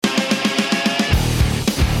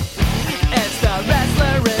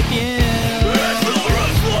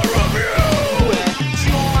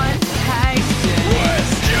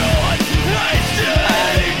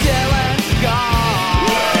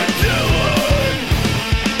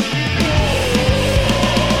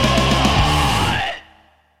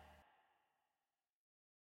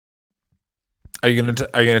Are you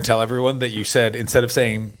gonna tell everyone that you said instead of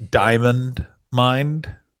saying diamond mind?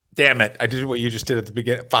 Damn it! I did what you just did at the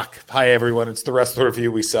beginning. Fuck! Hi everyone, it's the Wrestler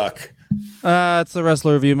Review. We suck. It's the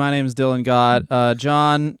Wrestler Review. My name is Dylan Gott.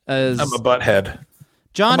 John is. I'm a butthead.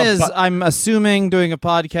 I'm assuming, doing a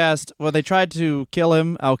podcast. Well, they tried to kill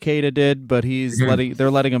him. Al Qaeda did, but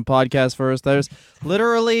they're letting him podcast first. There's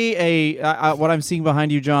literally what I'm seeing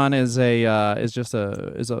behind you, John, looks like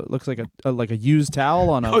a used towel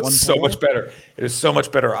on a. It's so much better. It is so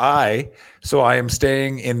much better. I am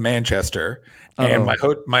staying in Manchester. And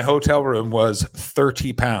my hotel room was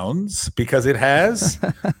 £30 because it has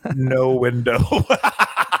no window.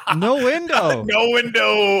 No window. No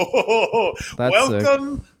window.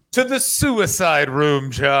 Welcome to the suicide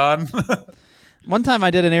room, John. One time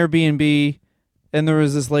I did an Airbnb and there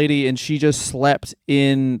was this lady and she just slept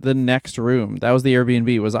in the next room. That was the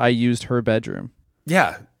Airbnb. I used her bedroom.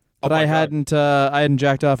 Yeah. But I hadn't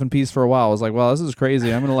jacked off in peace for a while. I was like, well, this is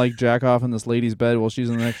crazy. I'm going to jack off in this lady's bed while she's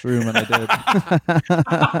in the next room. And I did.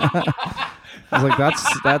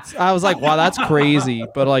 I was like, wow, that's crazy.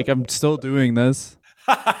 But I'm still doing this.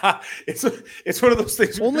 It's one of those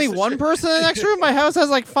things. Only one person in the next room? My house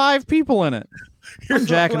has 5 people in it. I'm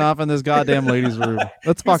jacking off in this goddamn lady's room.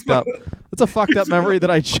 That's fucked up. That's a fucked up memory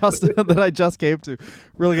that I just came to.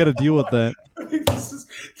 Really got to deal with that.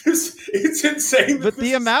 It's insane. But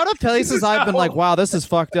the amount of places I've been like, wow, this is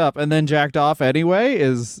fucked up, and then jacked off anyway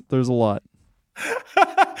there's a lot.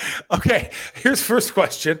 Okay, here's first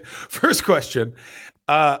question.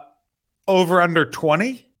 Over under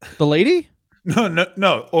 20? The lady?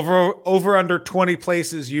 No. Over under 20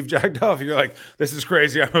 places you've jacked off. You're like, this is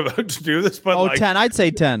crazy. I'm about to do this. But 10. I'd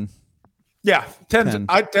say 10. Yeah, 10's.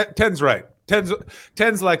 10's right. 10's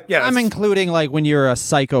yeah. I'm including when you're a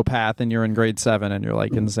psychopath and you're in grade 7 and you're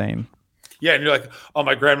insane. Yeah, and you're like, oh,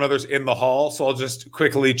 my grandmother's in the hall, so I'll just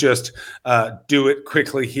quickly do it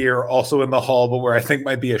quickly here, also in the hall, but where I think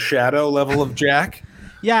might be a shadow level of jack.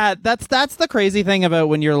 Yeah, that's the crazy thing about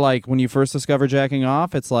when you're when you first discover jacking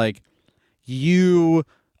off. It's you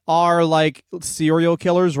are serial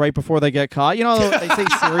killers right before they get caught. You know, they say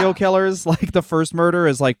serial killers, the first murder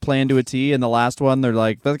is planned to a T, and the last one, they're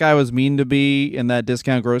that guy was mean to be in that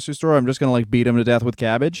discount grocery store. I'm just going to beat him to death with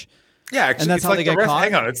cabbage. Yeah, actually, and that's how they get caught.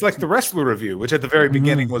 Hang on, it's like the Wrestler Review, which at the very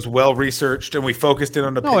beginning was well researched, and we focused in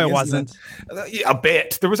on opinions. No, it wasn't. A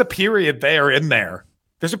bit. There was a period in there.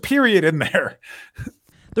 There's a period in there.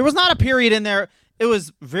 There was not a period in there. It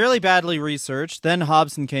was really badly researched. Then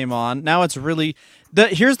Hobson came on. Now it's really...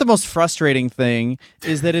 Here's the most frustrating thing,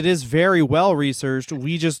 is that it is very well researched.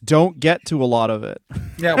 We just don't get to a lot of it.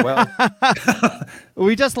 Yeah, well...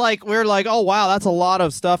 we're oh, wow, that's a lot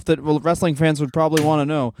of stuff that wrestling fans would probably want to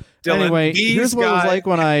know. Dylan, anyway, here's what it was like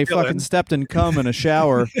when I fucking stepped in cum in a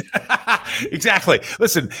shower. Exactly.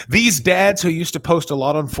 Listen, these dads who used to post a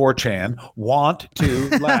lot on 4chan want to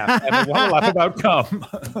laugh, and they want to laugh about cum.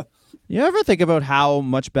 You ever think about how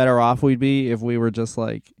much better off we'd be if we were just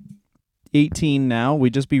 18 now?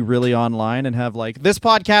 We'd just be really online and have this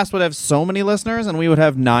podcast would have so many listeners and we would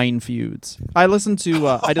have 9 feuds. I listened to,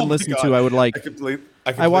 I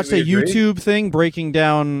watched a YouTube thing breaking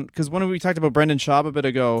down, because when we talked about Brendan Schaub a bit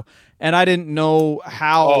ago, and I didn't know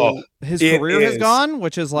how his career has gone,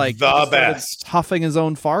 which is the best. Huffing his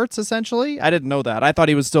own farts, essentially. I didn't know that. I thought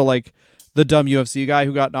he was still the dumb UFC guy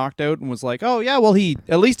who got knocked out and was oh yeah, well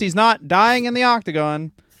at least he's not dying in the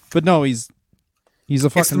octagon. But no, he's a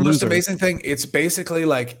fucking loser. It's the most amazing thing. It's basically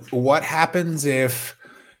what happens if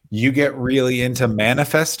you get really into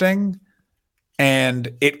manifesting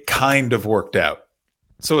and it kind of worked out.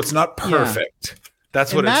 So it's not perfect. Yeah.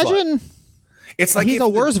 That's what it's like. He's a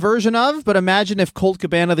worse version of, but imagine if Colt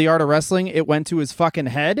Cabana, The Art of Wrestling, it went to his fucking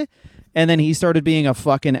head. And then he started being a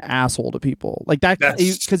fucking asshole to people that, because he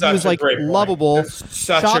was lovable.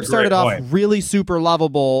 Schaub started off really super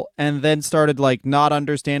lovable, and then started not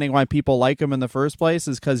understanding why people like him in the first place.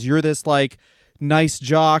 Is because you're this nice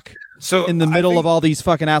jock in the middle of all these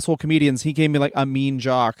fucking asshole comedians. He came me a mean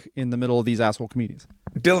jock in the middle of these asshole comedians.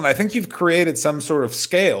 Dylan, I think you've created some sort of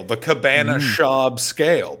scale, the Cabana Schaub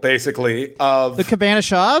scale, basically of the Cabana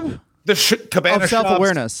Schaub, Cabana of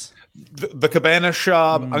self-awareness. The Cabana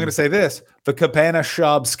Schaub, I'm going to say this, the Cabana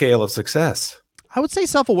Schaub scale of success. I would say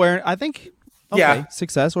self-awareness. I think,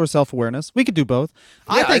 success or self-awareness. We could do both.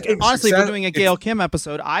 Yeah, I think honestly, if we're doing a Gail Kim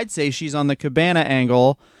episode, I'd say she's on the Cabana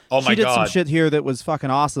angle. Oh my God. She did some shit here that was fucking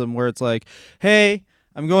awesome, where it's hey,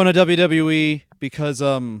 I'm going to WWE because...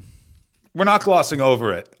 We're not glossing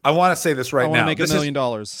over it. I want to say this right now. I want to make $1 million.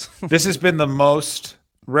 This has been the most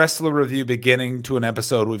Wrestler Review beginning to an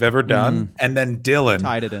episode we've ever done. And then Dylan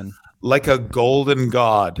tied it in. Like a golden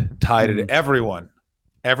god tied it. Everyone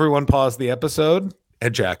Everyone pause the episode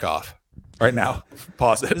and jack off right now.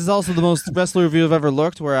 Pause it. This is also the most wrestler review I've ever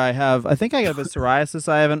looked, where I think I have a psoriasis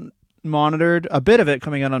I haven't monitored, a bit of it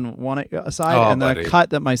coming out on one side, and then a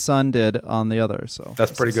cut that my son did on the other. So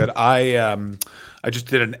that's pretty good. I just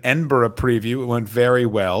did an Edinburgh preview. It went very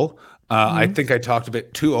well. I think I talked a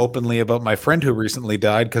bit too openly about my friend who recently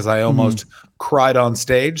died because I almost cried on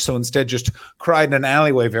stage. So instead just cried in an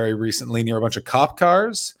alleyway very recently near a bunch of cop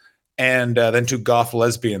cars. And then 2 goth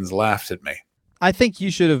lesbians laughed at me. I think you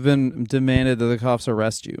should have been demanded that the cops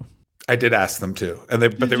arrest you. I did ask them to, and they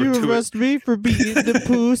were too. Arrest me for being the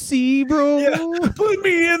pussy, bro? Yeah, put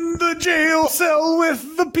me in the jail cell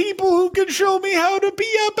with the people who can show me how to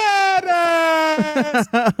be a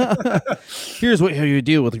badass. Here's how you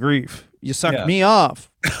deal with grief. You sucked me off.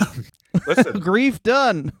 Listen, grief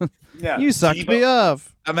done. Yeah, you sucked me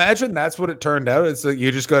off. Imagine that's what it turned out. It's like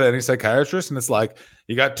you just go to any psychiatrist, and it's like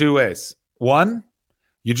you got 2 ways. One,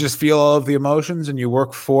 you just feel all of the emotions and you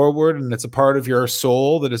work forward, and it's a part of your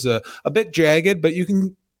soul that is a bit jagged, but you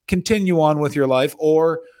can continue on with your life.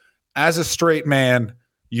 Or as a straight man,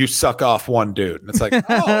 you suck off one dude. And it's like,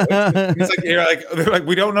 they're like,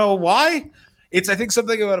 we don't know why. It's, I think,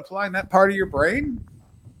 something about applying that part of your brain.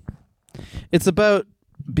 It's about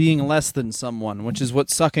being less than someone, which is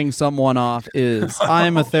what sucking someone off is.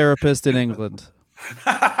 I'm a therapist in England.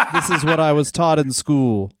 This is what I was taught in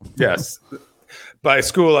school. Yes. By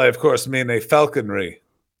school, I, of course, mean a falconry.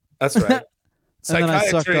 That's right. And then I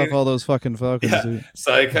sucked off all those fucking falcons. Yeah.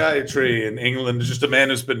 Psychiatry in England is just a man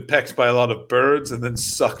who's been pecked by a lot of birds and then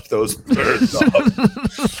sucked those birds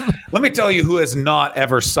off. Let me tell you who has not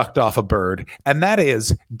ever sucked off a bird, and that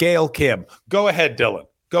is Gail Kim. Go ahead, Dylan.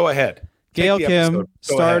 Go ahead. Gail Kim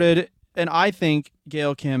started, and I think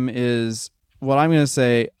Gail Kim is what I'm going to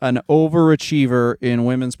say, an overachiever in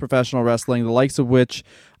women's professional wrestling, the likes of which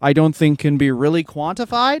I don't think can be really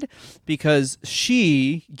quantified, because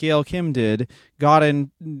she, Gail Kim,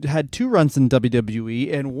 had 2 runs in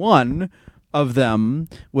WWE, and one of them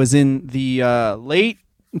was in the late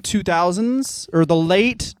 2000s, or the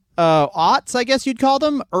late aughts, I guess you'd call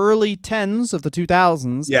them, early 10s of the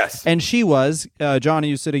 2000s. Yes. And she was, Johnny,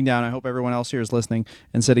 you sitting down, I hope everyone else here is listening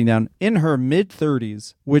and sitting down, in her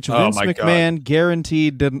mid-30s, which Vince McMahon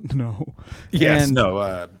guaranteed didn't know. Yes, and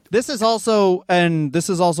no. This is also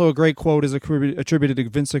a great quote is attributed to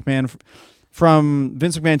Vince McMahon from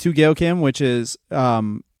Vince McMahon to Gail Kim, which is,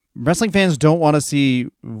 wrestling fans don't want to see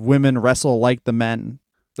women wrestle like the men.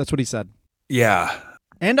 That's what he said. Yeah.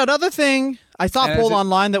 And another thing, I saw a poll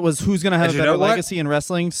online that was who's going to have a better legacy in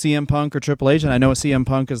wrestling, CM Punk or Triple H. And I know CM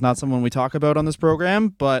Punk is not someone we talk about on this program,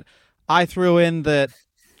 but I threw in that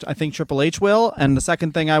I think Triple H will. And the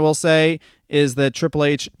second thing I will say is that Triple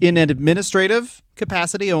H, in an administrative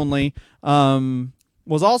capacity only,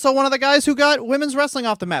 was also one of the guys who got women's wrestling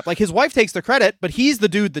off the map. Like, his wife takes the credit, but he's the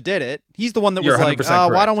dude that did it. He's the one that was like,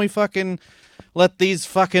 why don't we fucking let these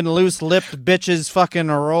fucking loose-lipped bitches fucking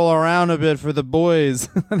roll around a bit for the boys.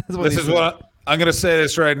 I'm going to say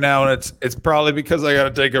this right now, and it's probably because I got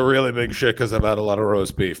to take a really big shit because I've had a lot of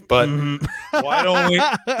roast beef. But why don't we...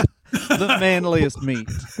 The manliest meat.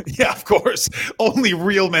 Yeah, of course. Only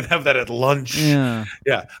real men have that at lunch. Yeah.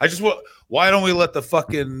 Yeah. Why don't we let the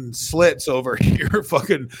fucking slits over here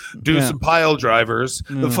fucking do some pile drivers?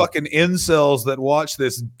 The fucking incels that watch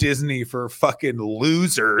this Disney for fucking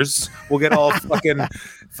losers will get all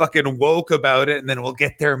fucking woke about it, and then we'll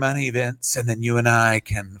get their money, Vince, and then you and I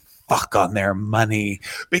can fuck on their money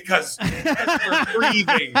because we're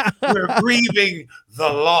grieving the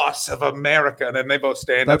loss of America. And then they both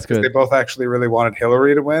stand up because they both actually really wanted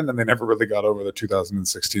Hillary to win, and they never really got over the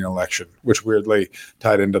 2016 election, which weirdly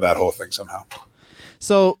tied into that whole thing somehow.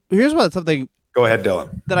 So here's something. Go ahead,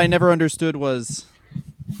 Dylan. That I never understood was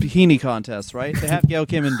bikini contests, right? They have Gail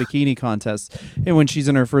Kim in bikini contests, and when she's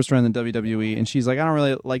in her first run in WWE, and she's like, I don't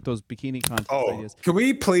really like those bikini contest ideas. Can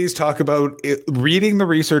we please talk about reading the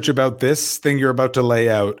research about this thing you're about to lay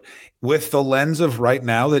out with the lens of right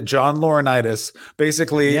now, that John Laurinaitis,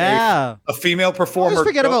 basically a female performer. I always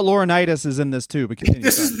forget about Laurinaitis is in this too. But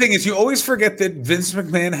this is the thing, is you always forget that Vince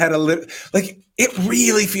McMahon had it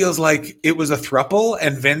really feels like it was a throuple,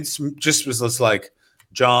 and Vince just was like,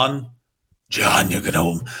 John, you're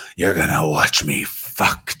gonna watch me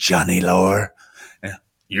fuck Johnny Lawler. Yeah,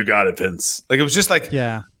 you got it, Vince. Like, it was just like,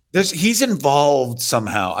 he's involved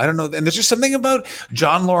somehow. I don't know. And there's just something about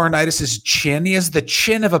John Laurinaitis' chin. He has the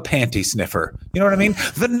chin of a panty sniffer. You know what I mean?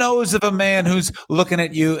 The nose of a man who's looking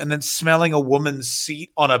at you and then smelling a woman's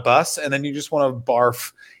seat on a bus, and then you just want to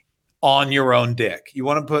barf on your own dick. You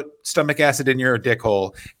want to put stomach acid in your dick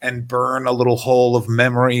hole and burn a little hole of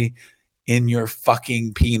memory in your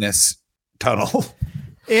fucking penis tunnel.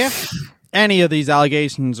 if any of these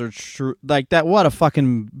allegations are true, like that, what a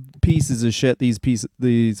fucking pieces of shit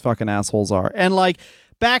these fucking assholes are. And like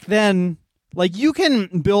back then, like you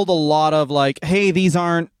can build a lot of like, hey, these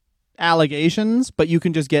aren't allegations, but you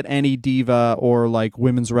can just get any diva or like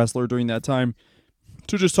women's wrestler during that time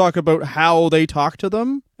to just talk about how they talk to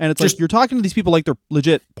them, and it's just, like you're talking to these people like they're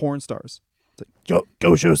legit porn stars. It's like,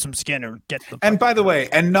 go show some skin or get them. And by the way,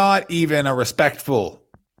 and not even a respectful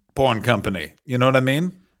porn company. You know what I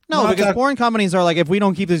mean? No, because porn companies are like, if we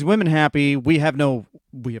don't keep these women happy, we have no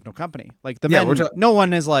company. Like the men, no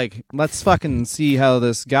one is like, let's fucking see how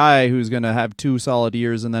this guy who's gonna have 2 solid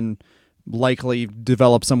years and then likely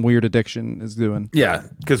develop some weird addiction is doing. Yeah,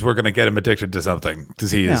 because we're gonna get him addicted to something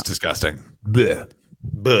because he is disgusting. Blech.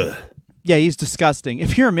 Blech. Yeah, he's disgusting.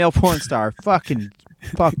 If you're a male porn star, fucking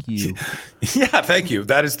fuck you. Yeah, thank you.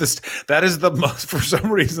 That is the most, for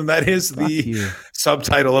some reason, that is the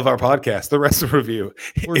subtitle of our podcast, the rest of the review.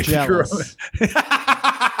 We're jealous.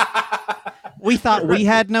 We thought we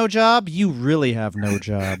had no job. You really have no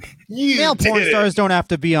job. Male porn stars don't have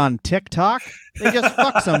to be on TikTok. They just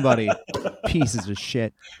fuck somebody. Pieces of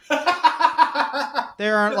shit. They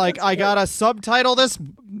aren't like, I gotta subtitle this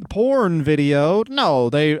porn video. No,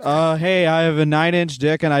 they, hey, I have a 9-inch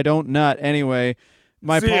dick and I don't nut. Anyway,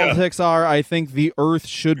 my politics are, I think the earth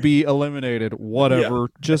should be eliminated. Whatever.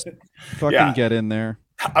 Yeah. Just fucking get in there.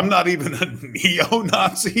 I'm not even a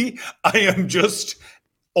neo-Nazi. I am just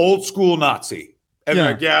old school Nazi. And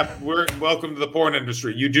we're welcome to the porn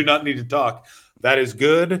industry. You do not need to talk. That is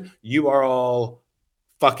good. You are all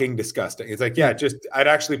fucking disgusting. It's like, I'd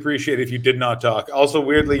actually appreciate it if you did not talk. Also,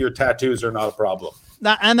 weirdly, your tattoos are not a problem.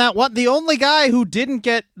 The only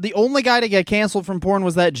guy to get canceled from porn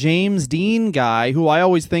was that James Dean guy, who I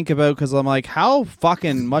always think about because I'm like, how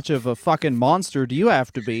fucking much of a fucking monster do you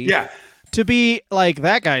have to be? Yeah. To be like,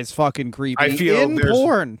 that guy's fucking creepy. I feel in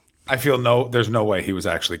porn. I feel there's no way he was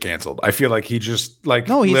actually canceled. I feel like he just like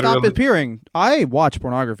he stopped appearing. I watch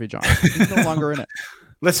pornography, John. He's no longer in it.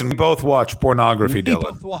 Listen, we both watch pornography, Dylan.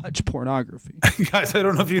 We both watch pornography. Guys, I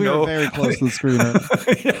don't know if you know. We're very close to the screen.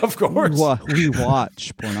 Right? Yeah, of course. We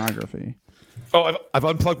watch pornography. Oh, I've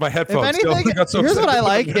unplugged my headphones. If anything, here's what I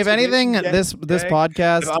like. If anything, this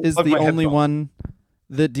podcast is the only one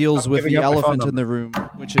that deals with the elephant in the room,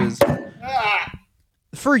 which is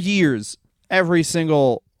for years, every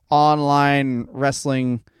single online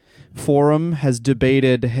wrestling forum has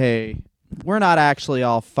debated, hey, we're not actually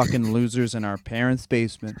all fucking losers in our parents'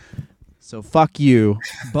 basement, so fuck you.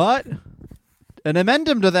 But an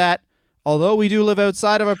amendment to that, although we do live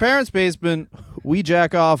outside of our parents' basement, we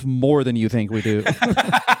jack off more than you think we do.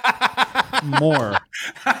 More.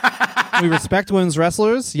 We respect women's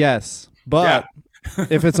wrestlers, yes. But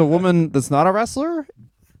if it's a woman that's not a wrestler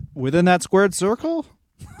within that squared circle,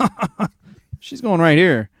 she's going right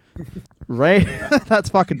here. Right? That's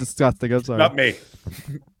fucking disgusting. I'm sorry. Not me.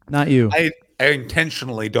 Not you. I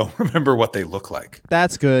intentionally don't remember what they look like.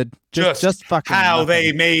 That's good. Just fucking how nothing.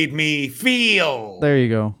 They made me feel. There you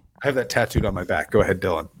go. I have that tattooed on my back. Go ahead,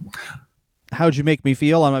 Dylan. How'd you make me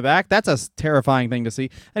feel on my back? That's a terrifying thing to see.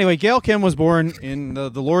 Anyway, Gail Kim was born in the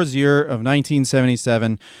Lord's year of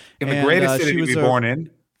 1977. In the greatest city to be born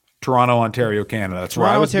in, Toronto, Ontario, Canada. That's where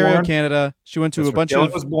I was born. Ontario, Canada. She went to a bunch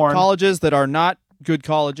of colleges that are not good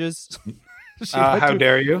colleges. How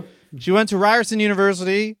dare you? She went to Ryerson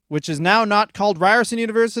University, which is now not called Ryerson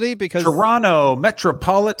University because Toronto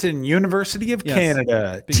Metropolitan University of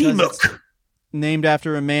Canada. Timuuk. Named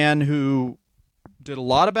after a man who did a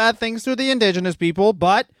lot of bad things to the Indigenous people,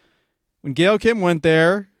 but when Gail Kim went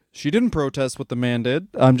there, she didn't protest what the man did.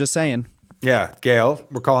 I'm just saying. Yeah, Gail,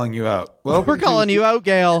 we're calling you out. Well, we're calling you out,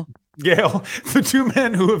 Gail. Gail, the two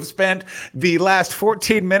men who have spent the last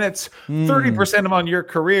 14 minutes, 30% on your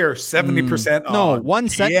career, 70% on... No, one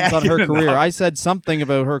sentence on her career. I said something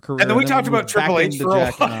about her career. And then we talked about Triple H for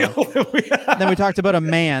a while. Then we talked about a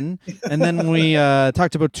man, and then we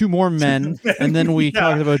talked about 2 more men, and then we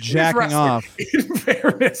talked about jacking off. In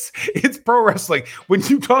fairness, it's pro wrestling. When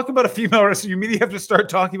you talk about a female wrestler, you immediately have to start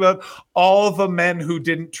talking about all the men who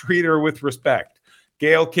didn't treat her with respect.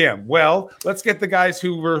 Gail Kim. Well, let's get the guys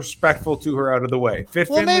who were respectful to her out of the way.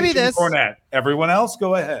 Maybe this. Cornette. Everyone else,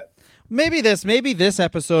 go ahead. Maybe this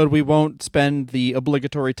episode we won't spend the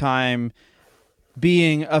obligatory time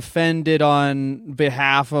being offended on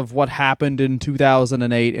behalf of what happened in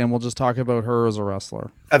 2008, and we'll just talk about her as a wrestler.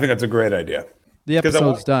 I think that's a great idea. The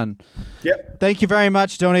episode's done. Yep. Thank you very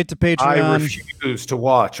much. Donate to Patreon. I refuse to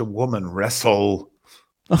watch a woman wrestle.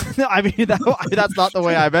 I mean, that's not the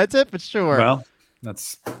way I meant it, but sure. Well.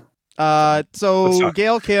 That's so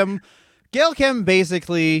Gail Kim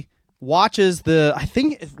basically watches the. I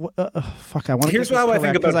think. Fuck. I want to. Here's how I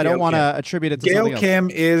think about. Because I don't want to attribute it to Gail something Kim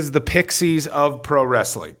else. is the Pixies of pro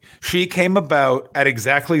wrestling. She came about at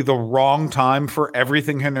exactly the wrong time for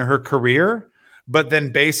everything in her career, but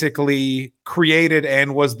then basically created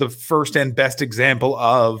and was the first and best example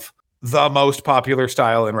of the most popular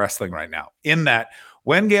style in wrestling right now. In that,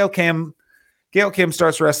 when Gail Kim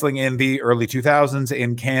starts wrestling in the early 2000s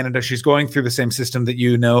in Canada, she's going through the same system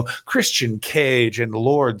that Christian Cage and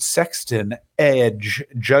Lord Sexton, Edge,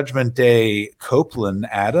 Judgment Day,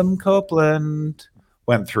 Adam Copeland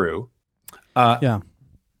went through. Yeah.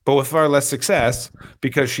 But with far less success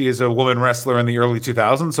because she is a woman wrestler in the early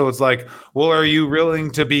 2000s. So it's like, well, are you willing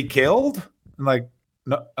to be killed? I'm like,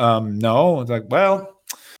 no. It's like, well,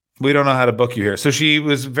 we don't know how to book you here. So she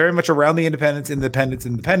was very much around the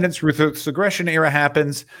independence. Ruthless Aggression era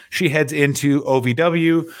happens. She heads into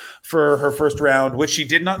OVW for her first round, which she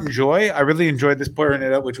did not enjoy. I really enjoyed this part in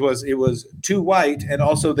it, which was it was too white, and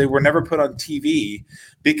also they were never put on TV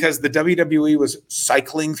because the WWE was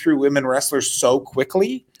cycling through women wrestlers so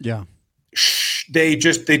quickly. Yeah.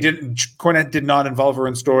 Cornette did not involve her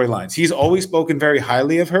in storylines. He's always spoken very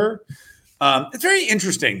highly of her. It's very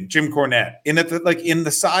interesting, Jim Cornette, in that, like, in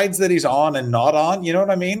the sides that he's on and not on. You know what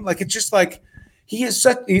I mean? Like, it's just like he's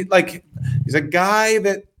a guy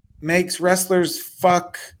that makes wrestlers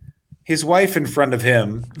fuck his wife in front of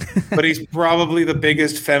him, but he's probably the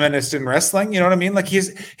biggest feminist in wrestling. You know what I mean? Like his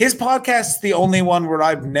podcast is the only one where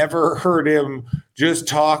I've never heard him just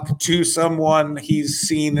talk to someone he's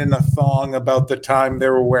seen in a thong about the time they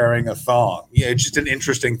were wearing a thong. Yeah, it's just an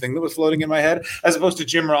interesting thing that was floating in my head, as opposed to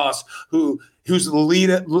Jim Ross, whose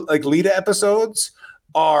Lita episodes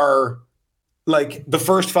are like the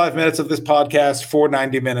first 5 minutes of this podcast for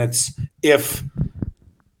 90 minutes.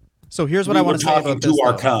 So here's what I want to say about this.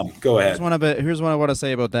 Go ahead. Here's what I want to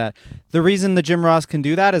say about that. The reason that Jim Ross can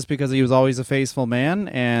do that is because he was always a faithful man,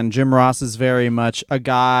 and Jim Ross is very much a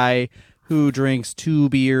guy who drinks 2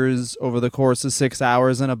 beers over the course of 6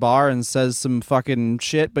 hours in a bar and says some fucking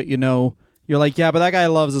shit, but you're like, yeah, but that guy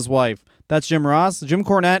loves his wife. That's Jim Ross. Jim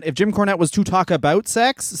Cornette, if Jim Cornette was to talk about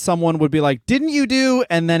sex, someone would be like, didn't you do?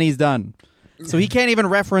 And then he's done. So he can't even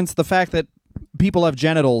reference the fact that people have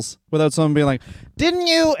genitals without someone being like, didn't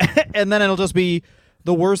you? And then it'll just be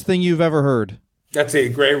the worst thing you've ever heard. That's a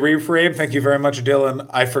great reframe. Thank you very much, Dylan.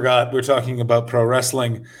 I forgot we're talking about pro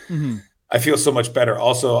wrestling. Mm-hmm. I feel so much better.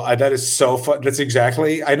 Also, that is so fun. That's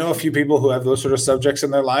exactly, I know a few people who have those sort of subjects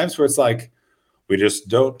in their lives where it's like, we just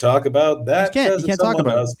don't talk about that. You can't talk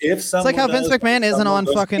about it. It's like how Vince McMahon isn't on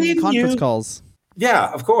fucking conference calls.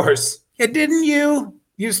 Yeah, of course. Yeah, didn't you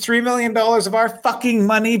use $3 million of our fucking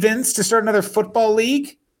money, Vince, to start another football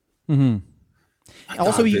league? Mm-hmm.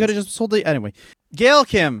 Also, you could have just sold it. Anyway, Gail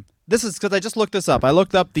Kim. This is because I just looked this up. I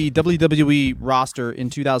looked up the WWE roster in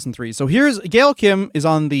 2003. So here's Gail Kim is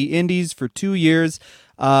on the Indies for 2 years,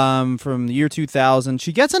 from the year 2000.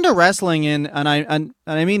 She gets into wrestling and I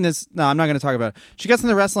mean this. No, I'm not going to talk about it. She gets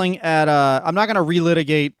into wrestling at. I'm not going to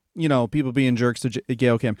relitigate, people being jerks to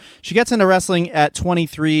Gail Kim. She gets into wrestling at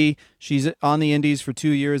 23. She's on the Indies for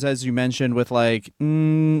 2 years, as you mentioned, with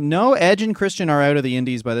no, Edge and Christian are out of the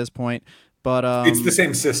Indies by this point. But it's the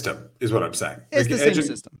same system, is what I'm saying. It's the same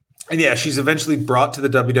system. And yeah, she's eventually brought to the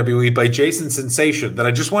WWE by Jason Sensation, that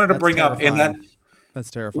I just wanted to bring up in that. That's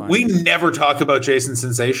terrifying. We never talk about Jason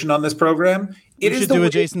Sensation on this program. We should do a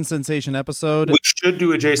Jason Sensation episode. We should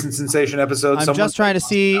do a Jason Sensation episode. I'm just trying to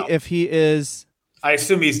see if he is. I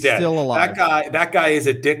assume he's dead. Still alive. That guy is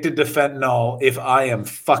addicted to fentanyl. If I am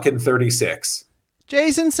fucking 36.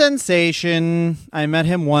 Jason Sensation. I met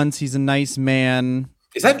him once. He's a nice man.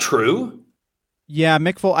 Is that true? Yeah,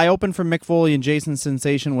 Mick Foley. I opened for Mick Foley, and Jason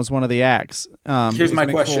Sensation was one of the acts. Here's my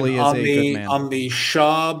question: on the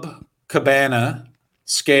Shab Cabana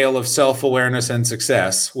scale of self-awareness and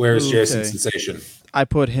success, where's Jason Sensation? I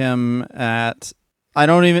put him at. I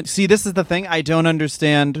don't even see. This is the thing. I don't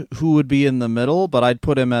understand who would be in the middle, but I'd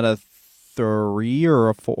put him at a 3 or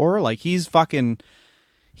a 4. Like he's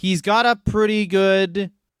got a pretty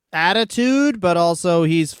good attitude, but also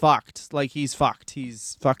he's fucked. Like he's fucked.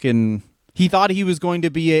 He's fucking. He thought he was going to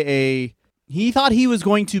be a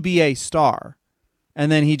star, and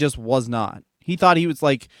then he just was not. He thought he was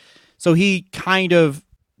like, so he kind of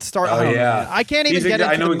started. I can't even get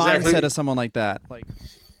into the mindset of someone like that. Like,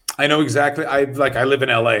 I know exactly. I live in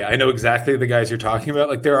LA. I know exactly the guys you're talking about.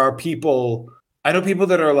 Like, there are people. I know people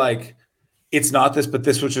that are like, it's not this, but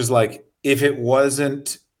this, which is like, if it was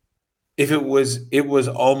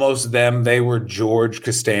almost them. They were George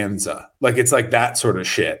Costanza. Like, it's like that sort of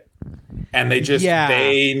shit. And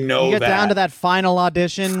they know you get that down to that final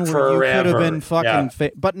audition where you could have been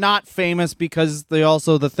fucking but not famous because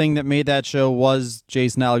the thing that made that show was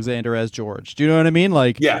Jason Alexander as George. Do you know what I mean?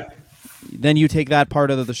 Like, yeah. Then you take that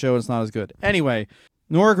part of the show, it's not as good. Anyway,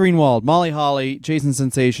 Nora Greenwald, Molly Holly, Jason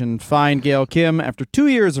Sensation find Gail Kim after 2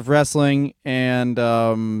 years of wrestling,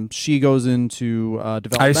 and she goes into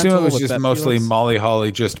developmental. I assume it was just Beth mostly Felix. Molly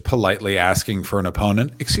Holly just politely asking for an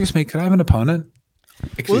opponent. Excuse me, could I have an opponent?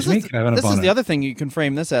 Excuse me, could I have an opponent? This is the other thing you can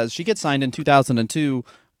frame this as. She gets signed in 2002.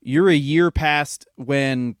 You're a year past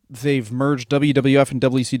when they've merged WWF and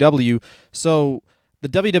WCW, so the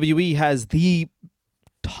WWE has the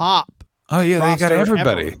top. Oh yeah, they got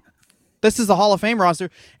everybody. Ever. This is a Hall of Fame roster,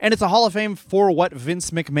 and it's a Hall of Fame for what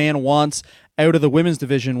Vince McMahon wants out of the women's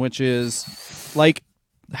division, which is like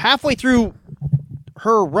halfway through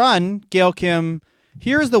her run, Gail Kim.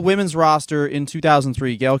 Here's the women's roster in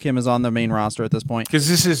 2003. Gail Kim is on the main roster at this point. Because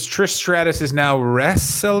this is Trish Stratus is now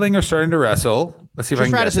wrestling or starting to wrestle. Let's see if I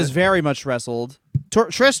can guess. Trish Stratus is very much wrestled.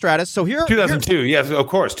 Trish Stratus. So here, 2002. Yes, of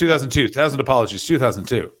course. 2002. 1,000 apologies.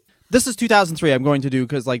 2002. This is 2003. I'm going to do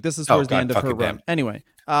because like this is towards the end of her run. Anyway,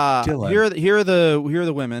 here are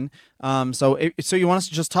the women. So you want us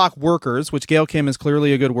to just talk workers, which Gail Kim is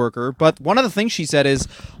clearly a good worker. But one of the things she said is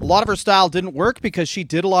a lot of her style didn't work because she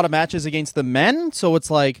did a lot of matches against the men. So it's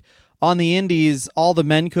like on the indies, all the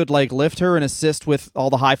men could like lift her and assist with all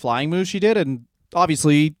the high flying moves she did, and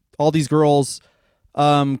obviously all these girls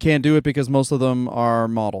can't do it because most of them are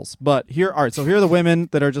models. But here are the women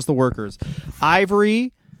that are just the workers: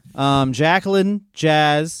 Ivory. Jacqueline,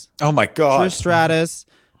 Jazz, oh my god, Trish Stratus,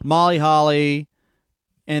 Molly Holly,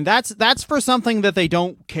 and that's for something that they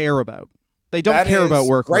don't care about. They don't care about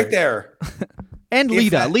work right there. And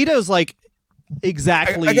Lita, Lita is like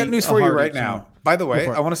exactly. I got news for you right now. By the way,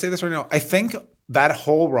 I want to say this right now. I think that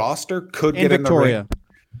whole roster could get in the ring.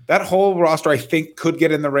 That whole roster, I think, could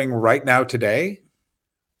get in the ring right now today,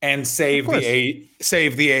 and save the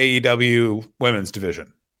AEW women's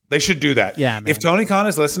division. They should do that. Yeah, man. If Tony Khan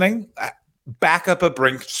is listening, back up a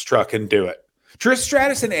Brinks truck and do it. Trish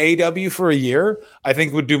Stratus and AEW for a year, I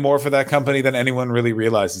think would do more for that company than anyone really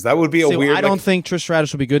realizes. That would be weird. I don't think Trish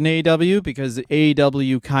Stratus will be good in AEW because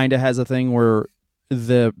AEW kind of has a thing where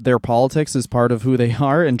their politics is part of who they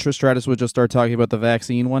are, and Trish Stratus would just start talking about the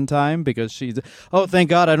vaccine one time because she's, oh, thank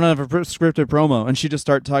God I don't have a scripted promo, and she just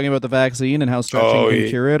start talking about the vaccine and how stretching can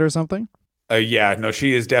cure it or something. Yeah, no,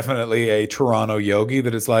 she is definitely a Toronto yogi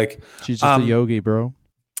that is like... She's just a yogi, bro.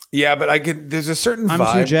 Yeah, but there's a certain vibe.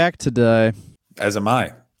 I'm too jacked to die. As am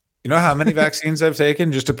I. You know how many vaccines I've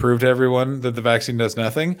taken just to prove to everyone that the vaccine does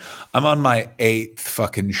nothing? I'm on my 8th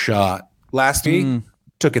fucking shot. Last week,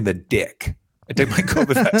 took in the dick. I take my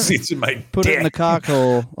COVID vaccines in my Put dick. It in the cock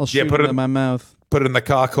hole. I'll shoot it in my mouth. Put it in the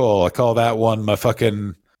cock hole. I call that one my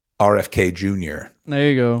fucking RFK Jr.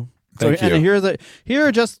 There you go. Thank you. And here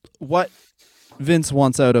are just what Vince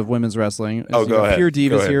wants out of women's wrestling. Oh, go ahead. Pure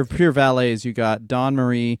divas here, pure valets. You got Dawn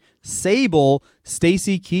Marie, Sable,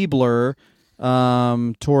 Stacy Keibler,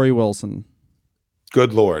 Tori Wilson.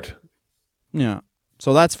 Good Lord. Yeah.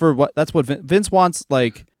 So that's what Vince wants.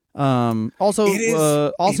 Like, also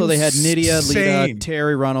they had Nydia, Lita,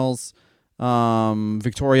 Terry Runnels,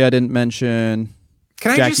 Victoria I didn't mention.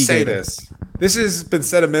 Can I Jackie just say Gator. this? This has been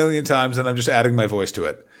said a million times, and I'm just adding my voice to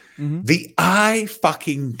it. Mm-hmm. The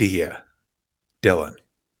idea, Dylan,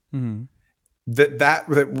 that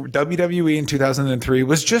WWE in 2003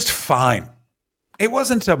 was just fine. It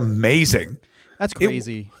wasn't amazing. That's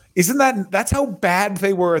crazy. That's how bad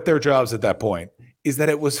they were at their jobs at that point, is that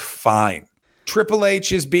it was fine. Triple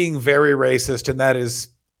H is being very racist, and that is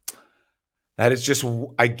just,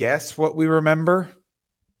 I guess, what we remember.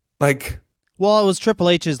 Like, well, it was Triple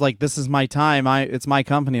H's like, this is my time. It's my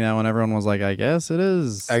company now, and everyone was like, I guess it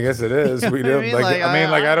is. I guess it is. We did.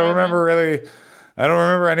 I don't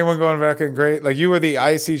remember anyone going back and great. Like, you were the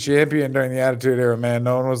IC champion during the Attitude Era, man.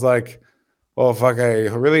 No one was like, oh, fuck, I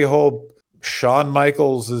really hope Shawn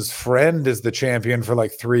Michaels' friend is the champion for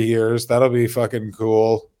like 3 years. That'll be fucking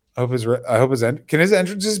cool. Can his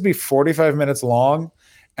entrances be 45 minutes long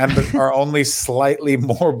and are only slightly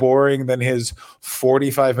more boring than his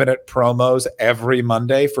 45-minute promos every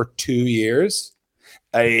Monday for 2 years?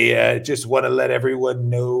 I just want to let everyone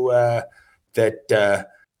know that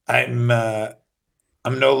I'm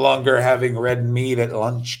no longer having red meat at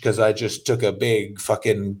lunch because I just took a big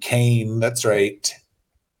fucking cane. That's right.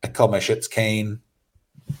 I call my shits cane.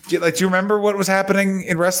 Do you remember what was happening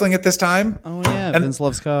in wrestling at this time? Oh yeah, Vince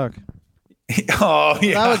loves cock. Oh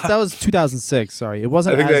yeah, that was 2006. Sorry, it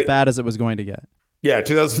wasn't as bad as it was going to get. Yeah,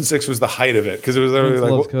 2006 was the height of it because it was literally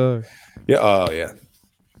Vince loves cock. Yeah. Oh yeah.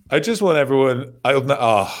 I just want everyone.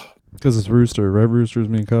 Because it's rooster. Red roosters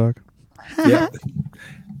mean cock. Yeah.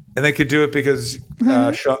 And they could do it because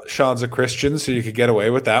Sean's a Christian, so you could get away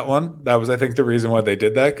with that one. That was, I think, the reason why they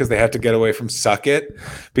did that, because they had to get away from suck it,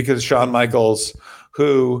 because Shawn Michaels,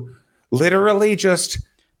 who literally just...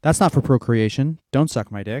 That's not for procreation. Don't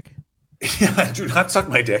suck my dick. Yeah, do not suck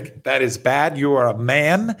my dick. That is bad. You are a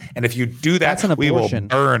man, and if you do that, that's an abortion.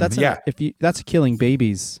 We will burn. That's killing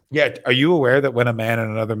babies. Yeah, are you aware that when a man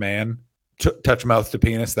and another man touch mouth to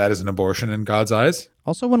penis, that is an abortion in God's eyes?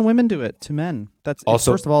 Also, when women do it to men, that's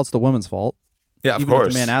also, first of all, it's the woman's fault. Yeah, of Even course.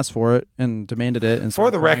 If the man asked for it and demanded it, and for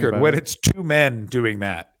the record, when it's two men doing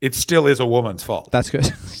that, it still is a woman's fault. That's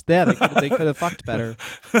good. Yeah, they could have fucked better.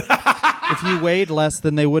 If you weighed less,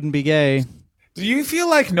 then they wouldn't be gay. Do you feel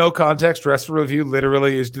like No Context Wrestling Review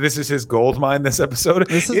literally is this is his gold mine this episode?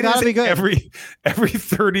 This has got to be good. Every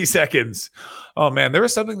 30 seconds. Oh man, there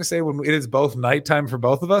is something to say when it is both nighttime for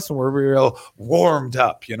both of us and we're real warmed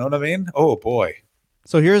up. You know what I mean? Oh boy.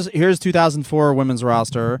 So here's 2004 women's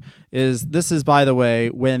roster. This is by the way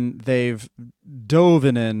when they've dove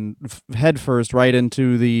in headfirst right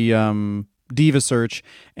into the Diva search,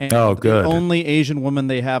 and the only Asian woman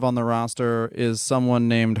they have on the roster is someone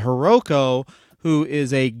named Hiroko, who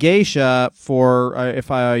is a geisha for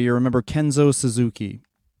you remember Kenzo Suzuki.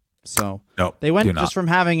 So they went just from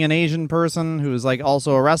having an Asian person who's like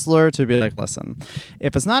also a wrestler to be like, listen,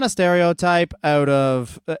 if it's not a stereotype out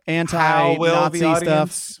of anti-Nazi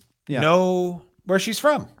stuff, know where she's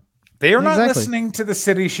from. They are not listening to the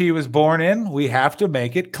city she was born in. We have to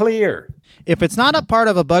make it clear. If it's not a part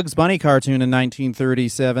of a Bugs Bunny cartoon in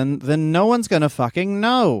 1937, then no one's going to fucking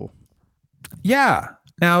know. Yeah.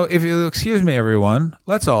 Now, if you'll excuse me, everyone,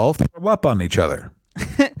 let's all throw up on each other.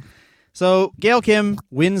 So Gail Kim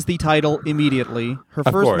wins the title immediately. Her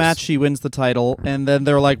first match, she wins the title, and then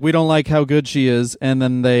they're like, we don't like how good she is, and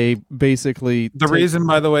then they basically... The reason,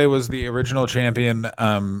 by the way, was the original champion,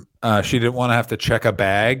 she didn't want to have to check a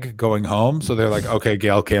bag going home, so they're like, okay,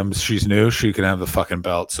 Gail Kim, she's new, she can have the fucking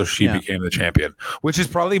belt, so she became the champion, which is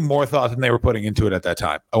probably more thought than they were putting into it at that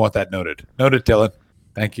time. I want that noted. Noted, Dylan.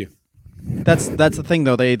 Thank you. That's the thing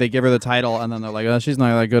though. They give her the title and then they're like, oh, she's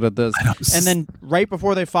not that good at this. And then right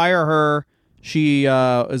before they fire her, she's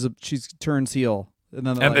turns heel, and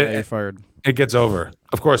then they're like, you're fired. It gets over.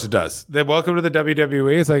 Of course it does. They welcome to the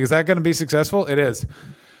WWE. It's like, is that going to be successful? It is.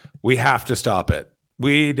 We have to stop it.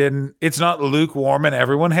 It's not lukewarm and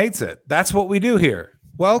everyone hates it. That's what we do here.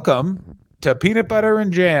 Welcome to peanut butter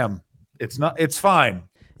and jam. It's fine.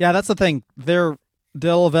 Yeah, that's the thing. Their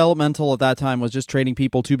developmental at that time was just training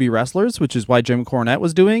people to be wrestlers, which is why Jim Cornette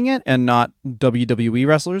was doing it and not WWE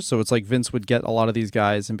wrestlers. So it's like Vince would get a lot of these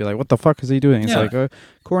guys and be like, what the fuck is he doing? It's like,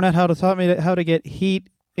 Cornette taught me how to get heat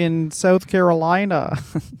in South Carolina.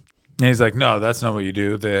 And he's like, no, that's not what you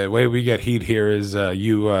do. The way we get heat here is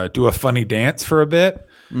you do a funny dance for a bit,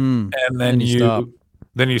 and then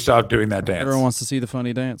you stop doing that dance. Everyone wants to see the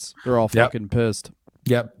funny dance. They're all fucking pissed.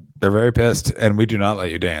 Yep. They're very pissed, and we do not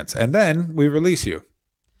let you dance. And then we release you.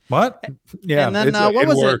 What? Yeah. And then what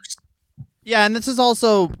was it? Yeah, and this is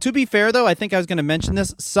also, to be fair, though, I think I was going to mention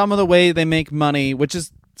this. Some of the way they make money, which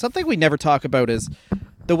is something we never talk about, is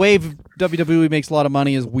the way WWE makes a lot of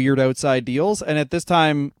money is weird outside deals. And at this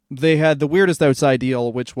time, they had the weirdest outside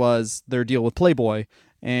deal, which was their deal with Playboy.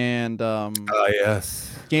 And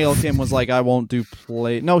yes, Gail Kim was like, I won't do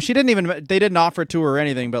No, she didn't even, they didn't offer it to her or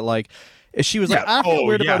anything, but like, she was like, I feel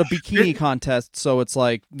weird about a bikini contest, so it's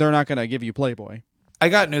like, they're not going to give you Playboy. I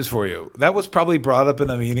got news for you. That was probably brought up in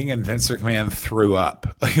a meeting, and Vince McMahon threw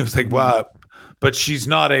up. Like, he was like, wow, but she's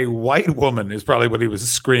not a white woman, is probably what he was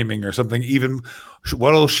screaming or something. Even,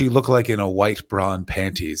 what will she look like in a white bra and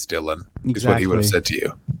panties, Dylan? Exactly. Is what he would have said to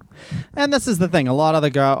you. And this is the thing. A lot of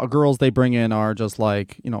the girls they bring in are just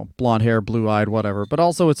like, blonde hair, blue-eyed, whatever. But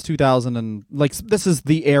also it's 2000 and like this is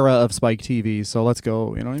the era of Spike TV. So let's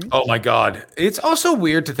go. You know what I mean? Oh my God. It's also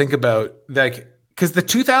weird to think about, like, because the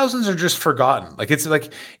 2000s are just forgotten. Like, it's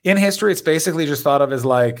like in history, it's basically just thought of as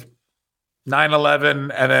like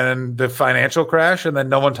 9/11 and then the financial crash, and then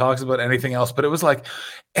no one talks about anything else. But it was like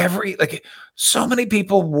so many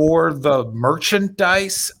people wore the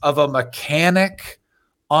merchandise of a mechanic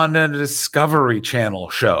on a Discovery Channel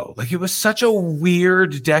show. Like, it was such a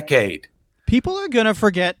weird decade. People are gonna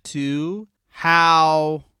forget too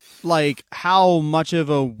how much of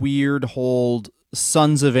a weird hold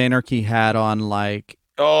Sons of Anarchy had on, like,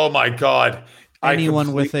 oh my God,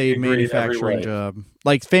 anyone with a manufacturing job.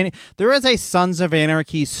 Like, there is a Sons of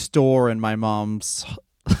Anarchy store in my mom's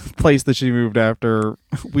place that she moved after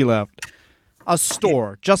we left. A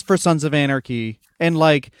store just for Sons of Anarchy, and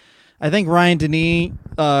like, I think Ryan Denis,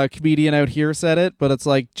 comedian out here, said it, but it's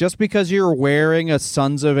like, just because you're wearing a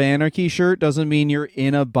Sons of Anarchy shirt doesn't mean you're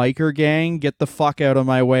in a biker gang. Get the fuck out of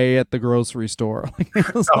my way at the grocery store.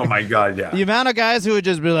 Oh my God, yeah. The amount of guys who would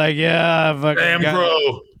just be like, yeah, damn,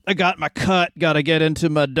 bro. I got my cut. Got to get into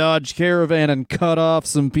my Dodge Caravan and cut off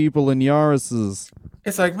some people in Yaris's.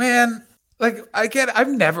 It's like, man, like I've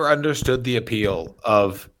never understood the appeal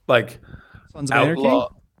of like Sons of outlaw.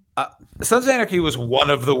 Anarchy. Sons of Anarchy was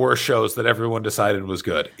one of the worst shows that everyone decided was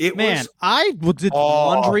good. I did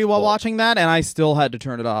laundry while watching that, and I still had to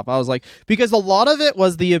turn it off. I was like, because a lot of it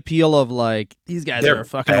was the appeal of like, these guys are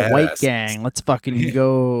fucking a white gang. Let's fucking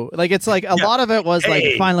go. Like, it's like a lot of it was like,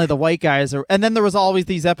 finally the white guys are. And then there was always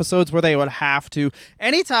these episodes where they would have to.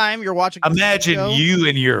 Anytime you're watching, imagine you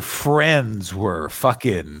and your friends were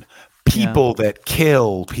fucking people that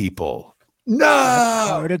kill people. No,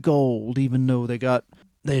 heart of gold, even though they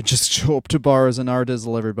just show up to bars and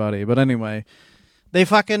ardizzle everybody. But anyway, they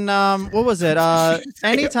fucking what was it?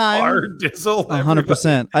 Anytime ardizzle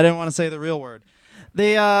 100%. I didn't want to say the real word.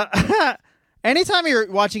 They anytime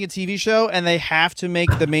you're watching a TV show and they have to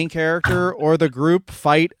make the main character or the group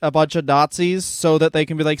fight a bunch of Nazis so that they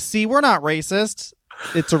can be like, see, we're not racist.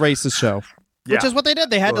 It's a racist show. Which is what they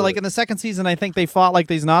did. They had to, like, in the second season, I think they fought like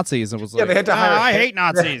these Nazis. It was like, they had to hire. I hate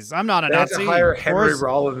Nazis. I'm not a Nazi. They had to hire Henry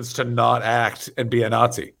Rollins to not act and be a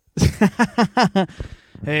Nazi.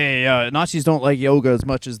 Hey, Nazis don't like yoga as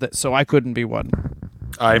much as that, so I couldn't be one.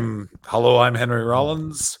 I'm Henry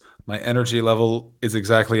Rollins. My energy level is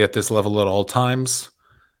exactly at this level at all times.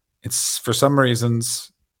 It's for some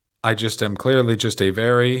reasons, I just am clearly just a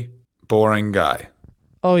very boring guy.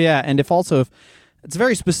 Oh yeah, and if it's a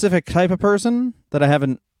very specific type of person that I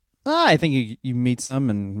haven't. I think you meet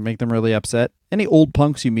some and make them really upset. Any old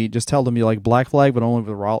punks you meet, just tell them you like Black Flag, but only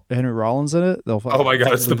with Henry Rollins in it. They'll oh my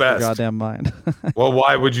God, it's the best. Goddamn mind. Well,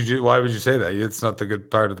 why would you say that? It's not the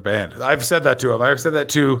good part of the band. I've said that to him. I've said that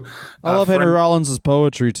to. I love Henry Rollins'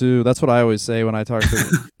 poetry too. That's what I always say when I talk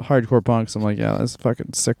to hardcore punks. I'm like, yeah, that's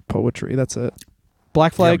fucking sick poetry. That's it.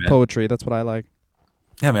 Black Flag poetry. That's what I like.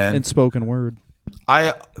 Yeah, man. In spoken word.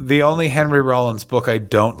 The only Henry Rollins book I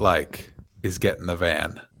don't like is Get in the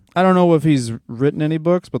Van. I don't know if he's written any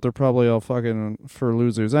books, but they're probably all fucking for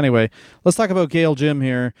losers. Anyway, let's talk about Gail Kim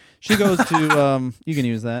here. She goes to you can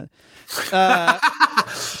use that.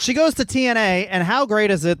 She goes to TNA, and how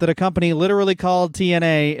great is it that a company literally called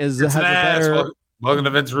TNA has a better. Welcome to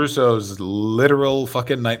Vince Russo's literal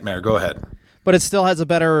fucking nightmare. Go ahead. But it still has a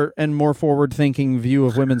better and more forward-thinking view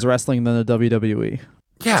of women's wrestling than the WWE.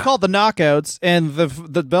 Yeah. It's called the Knockouts, and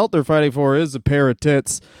the belt they're fighting for is a pair of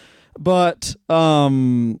tits. But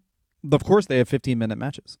of course they have 15-minute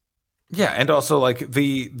matches. Yeah, and also like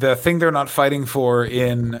the thing they're not fighting for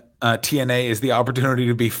in TNA is the opportunity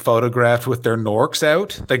to be photographed with their Norks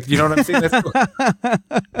out. Like, you know what I'm saying?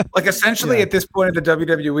 Like, essentially at this point in the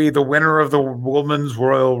WWE, the winner of the Women's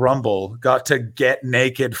Royal Rumble got to get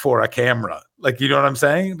naked for a camera. Like, you know what I'm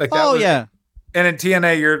saying? Like, that And in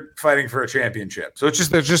TNA, you're fighting for a championship. So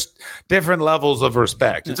there's just different levels of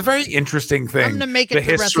respect. It's a very interesting thing. I'm going to make it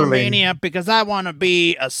to WrestleMania because I want to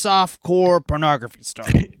be a softcore pornography star.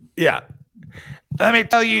 Yeah. Let me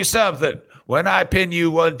tell you something. When I pin you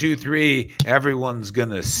 1, 2, 3, everyone's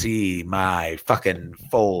going to see my fucking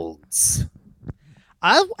folds.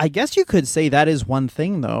 I guess you could say that is one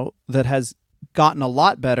thing, though, that has gotten a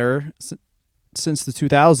lot better since the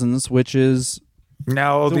 2000s, which is...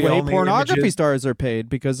 Now the way pornography stars are paid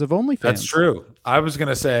because of OnlyFans. That's true. I was going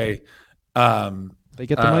to say they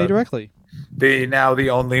get the money directly. The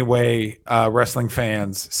only way wrestling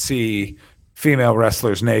fans see female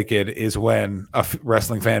wrestlers naked is when a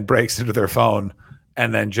wrestling fan breaks into their phone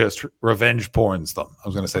and then just revenge porns them. I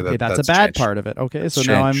was going to say that. Okay, that's a bad part of it. Okay, that's so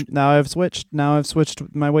changed. Now I've switched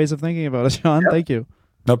my ways of thinking about it, Sean. Yep. Thank you.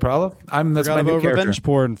 No problem. That's my new character. Revenge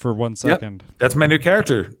porn for 1 second. Yep. That's my new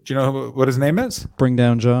character. Do you know what his name is? Bring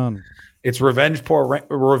down John. It's Revenge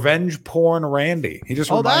Porn Randy. He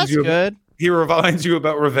just reminds you. Good. He reminds you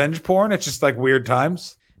about revenge porn. It's just like weird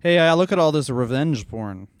times. Hey, I look at all this revenge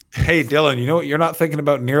porn. Hey, Dylan, you know what you're not thinking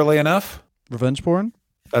about nearly enough? Revenge porn?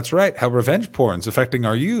 That's right. How revenge porn's affecting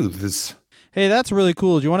our youths. Hey, that's really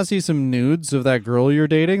cool. Do you want to see some nudes of that girl you're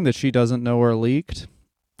dating that she doesn't know are leaked?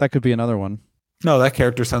 That could be another one. No, that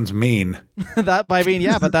character sounds mean. But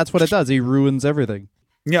that's what it does. He ruins everything.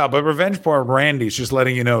 Yeah, but revenge porn Randy's just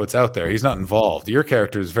letting you know it's out there. He's not involved. Your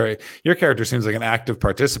character seems like an active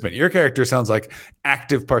participant. Your character sounds like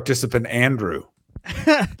active participant Andrew.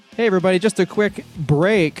 Hey everybody, just a quick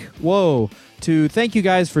break. To thank you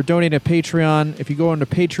guys for donating to Patreon. If you go into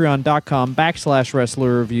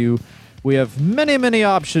patreon.com/wrestler review, We have many, many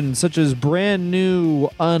options, such as brand new,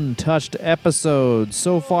 untouched episodes.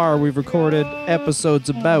 So far, we've recorded episodes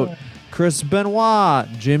about Chris Benoit,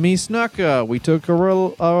 Jimmy Snuka. We took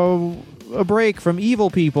a break from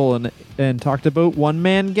evil people and talked about One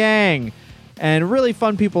Man Gang. And really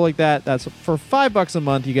fun people like that. That's for $5 a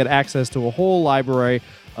month. You get access to a whole library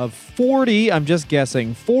of 40, I'm just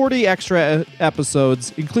guessing, 40 extra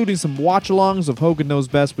episodes, including some watch-alongs of Hogan Knows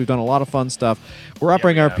Best. We've done a lot of fun stuff. We're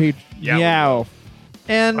upping our page. Yeah.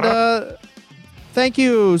 And thank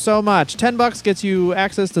you so much. $10 gets you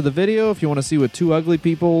access to the video if you want to see what two ugly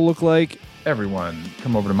people look like. Everyone,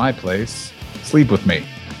 come over to my place. Sleep with me.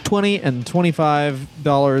 $20 and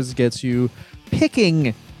 $25 gets you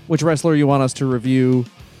picking which wrestler you want us to review.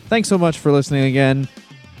 Thanks so much for listening again.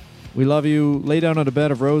 We love you. Lay down on a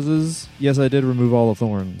bed of roses. Yes, I did remove all the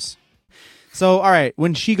thorns. So, all right,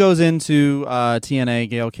 when she goes into TNA,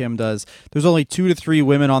 Gail Kim does, there's only 2 to 3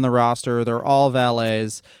 women on the roster. They're all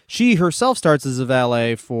valets. She herself starts as a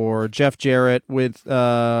valet for Jeff Jarrett with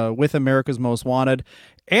America's Most Wanted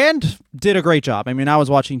and did a great job. I mean, I was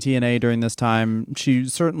watching TNA during this time. She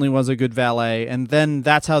certainly was a good valet. And then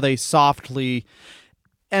that's how they softly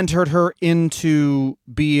entered her into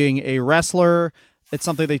being a wrestler. It's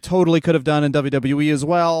something they totally could have done in WWE as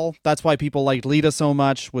well. That's why people liked Lita so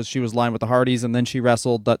much, was she was lined with the Hardys, and then she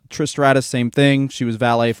wrestled. Trish Stratus, same thing. She was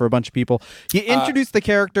valet for a bunch of people. You introduced the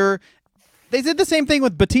character. They did the same thing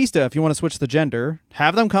with Batista, if you want to switch the gender.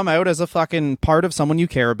 Have them come out as a fucking part of someone you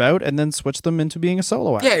care about, and then switch them into being a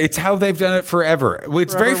solo act. Yeah, it's how they've done it forever.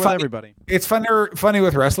 It's very funny. Everybody. It's funny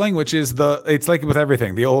with wrestling, which is it's like with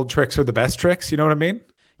everything. The old tricks are the best tricks. You know what I mean?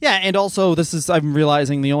 Yeah, and also I'm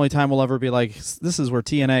realizing the only time we'll ever be like, this is where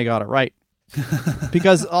TNA got it right.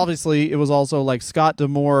 Because obviously it was also like Scott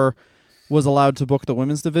D'Amore was allowed to book the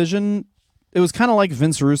women's division. It was kind of like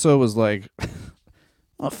Vince Russo was like,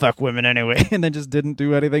 well, fuck women anyway, and then just didn't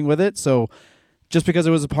do anything with it. So just because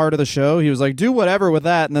it was a part of the show, he was like, do whatever with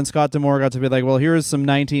that. And then Scott D'Amore got to be like, well, here's some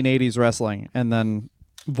 1980s wrestling. And then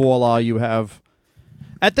voila, you have...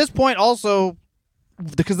 At this point also,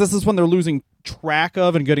 because this is when they're losing track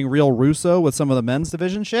of and getting real Russo with some of the men's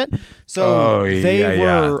division shit.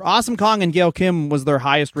 So Awesome Kong and Gail Kim was their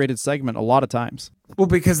highest rated segment a lot of times. Well,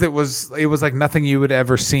 because it was like nothing you would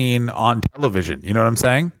ever seen on television. You know what I'm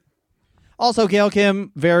saying? Also, Gail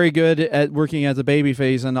Kim, very good at working as a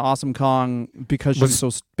babyface, and Awesome Kong, because she's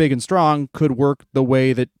so big and strong, could work the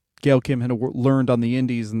way that Gail Kim had learned on the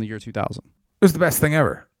indies in the year 2000. It was the best thing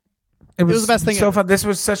ever. It was the best thing ever. Fun. This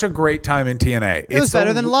was such a great time in TNA. It was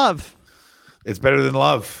better than Love. It's better than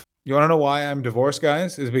Love. You want to know why I'm divorced,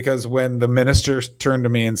 guys? Is because when the minister turned to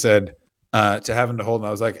me and said, to Heaven to Hold, and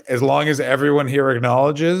I was like, as long as everyone here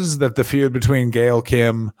acknowledges that the feud between Gail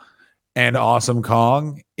Kim and Awesome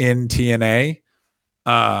Kong in TNA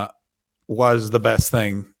was the best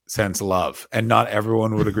thing since Love. And not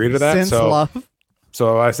everyone would agree to that. Since Love?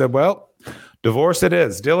 So I said, well, divorce it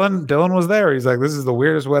is. Dylan was there. He's like, this is the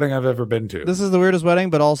weirdest wedding I've ever been to. This is the weirdest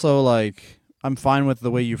wedding, but also like... I'm fine with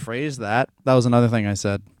the way you phrased that. That was another thing I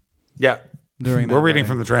said. Yeah. We're reading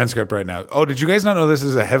from the transcript right now. Oh, did you guys not know this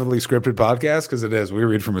is a heavily scripted podcast? Because it is. We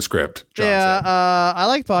read from a script. John said. I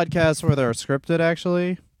like podcasts where they're scripted,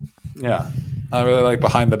 actually. Yeah. I really like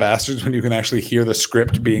Behind the Bastards when you can actually hear the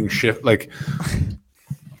script being shifted. Like...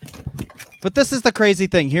 But this is the crazy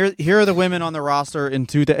thing. Here are the women on the roster in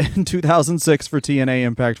 2006 for TNA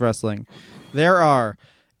Impact Wrestling. There are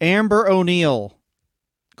Amber O'Neil,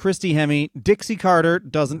 Christy Hemme, Dixie Carter,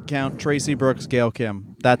 doesn't count, Tracy Brooks, Gail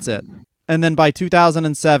Kim. That's it. And then by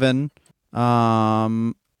 2007,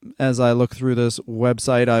 as I look through this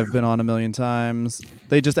website I've been on a million times,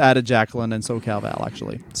 they just added Jacqueline and SoCal Val,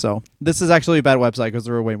 actually. So this is actually a bad website because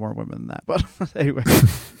there are way more women than that. But anyway.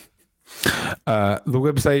 The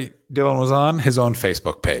website Dylan was on, his own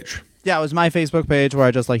Facebook page. Yeah, it was my Facebook page where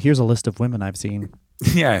I just like, here's a list of women I've seen.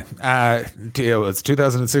 Yeah, it's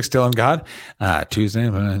 2006. Dylan God. Tuesday,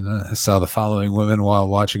 I saw the following women while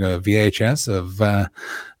watching a VHS of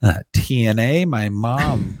TNA. My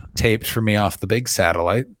mom taped for me off the big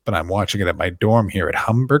satellite, but I'm watching it at my dorm here at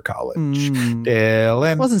Humber College.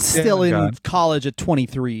 Dylan wasn't still in college at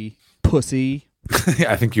 23, pussy.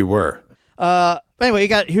 Yeah, I think you were. Anyway,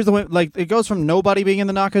 here's the way, like, it goes from nobody being in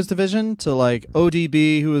the Knockouts division to like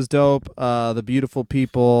ODB, who was dope. The Beautiful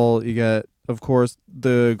People. You got, of course,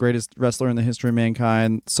 the greatest wrestler in the history of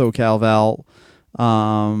mankind, SoCal Val.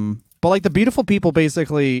 But like the Beautiful People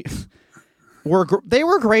basically were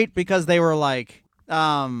great because they were like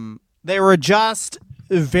they were just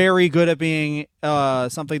very good at being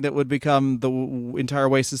something that would become the entire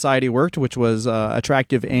way society worked, which was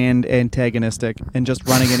attractive and antagonistic and just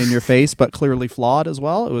running it in your face, but clearly flawed as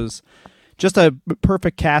well. It was just a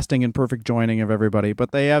perfect casting and perfect joining of everybody.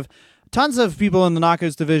 But they have tons of people in the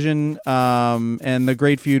Knockouts division, and the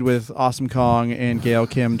great feud with Awesome Kong and Gail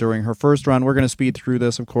Kim during her first run. We're going to speed through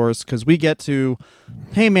this, of course, because we get to,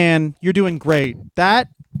 hey man, you're doing great. That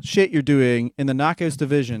shit you're doing in the Knockouts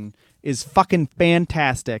division is fucking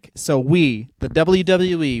fantastic. So we, the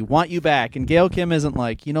WWE, want you back. And Gail Kim isn't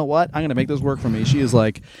like, you know what? I'm going to make this work for me. She is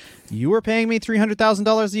like, you are paying me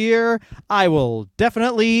 $300,000 a year. I will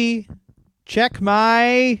definitely check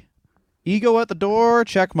my ego at the door,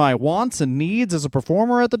 check my wants and needs as a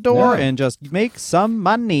performer at the door, and just make some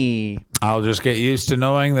money. I'll just get used to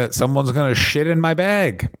knowing that someone's going to shit in my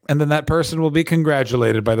bag. And then that person will be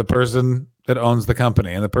congratulated by the person that owns the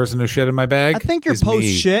company. And the person who shit in my bag, I think you're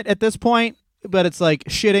post-shit at this point, but it's like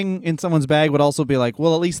shitting in someone's bag would also be like,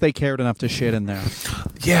 well, at least they cared enough to shit in there.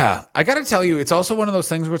 Yeah. I got to tell you, it's also one of those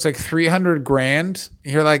things where it's like $300,000.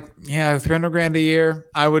 You're like, yeah, $300,000 a year.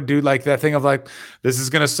 I would do like that thing of like, this is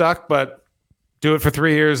going to suck, but do it for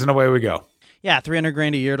 3 years and away we go. Yeah.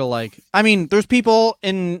 $300,000 a year to like, I mean, there's people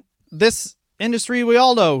in this industry we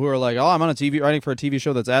all know who are like, oh, I'm on a TV writing for a TV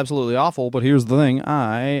show that's absolutely awful, but here's the thing,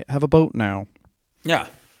 I have a boat now. Yeah.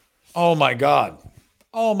 Oh my God.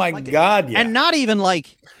 Oh my God. Yeah. And not even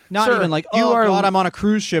like, God, I'm on a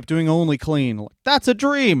cruise ship doing only clean. That's a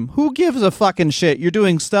dream. Who gives a fucking shit? You're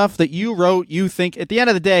doing stuff that you wrote, you think at the end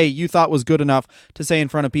of the day you thought was good enough to say in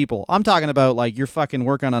front of people. I'm talking about like you're fucking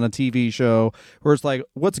working on a TV show where it's like,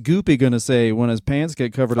 what's Goopy gonna say when his pants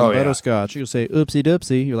get covered in butterscotch? You'll say oopsie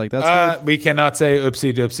doopsie. You're like, that's good. We cannot say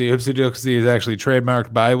oopsie doopsie. Oopsie doopsie is actually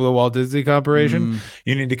trademarked by the Walt Disney Corporation.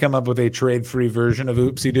 You need to come up with a trade-free version of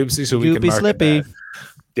oopsie doopsie so we can market Slippy.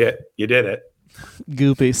 That. You did it.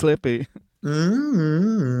 Goopy Slippy.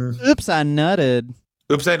 Oops, I nutted.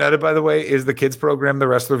 Oops, I Nutted, by the way, is the kids program the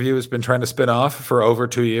Wrestler Review has been trying to spin off for over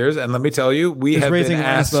 2 years. And let me tell you, we have raising been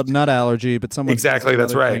asked about nut allergy, but someone exactly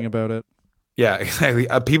that's right about it. Yeah, exactly.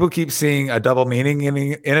 People keep seeing a double meaning in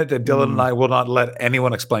it that Dylan and I will not let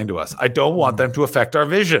anyone explain to us. I don't want them to affect our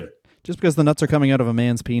vision. Just because the nuts are coming out of a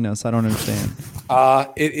man's penis, I don't understand.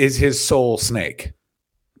 It is his soul snake.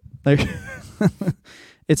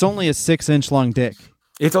 It's only a 6-inch long dick.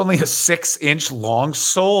 It's only a 6-inch long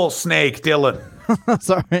soul snake, Dylan.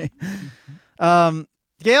 Sorry.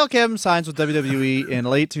 Gail Kim signs with WWE in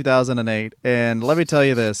late 2008, and let me tell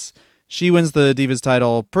you this. She wins the Divas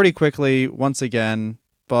title pretty quickly once again,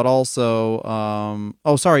 but also... I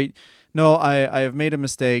have made a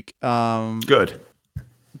mistake. Good.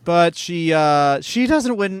 But she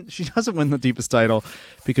doesn't win the Divas title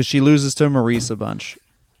because she loses to Maurice a bunch.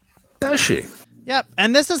 Does she? Yep,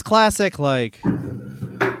 and this is classic, like,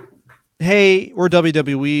 hey, we're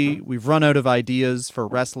WWE, we've run out of ideas for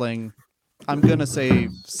wrestling. I'm going to say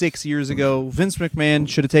 6 years ago, Vince McMahon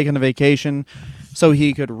should have taken a vacation so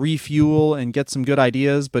he could refuel and get some good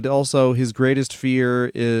ideas, but also his greatest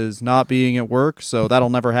fear is not being at work, so that'll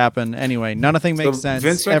never happen. Anyway, nothing makes sense.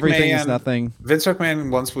 Everything is nothing. Vince McMahon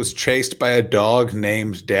once was chased by a dog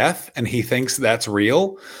named Death, and he thinks that's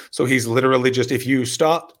real. So he's literally just, if you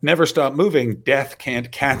never stop moving, Death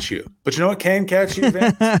can't catch you. But you know what can catch you,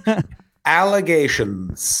 Vince?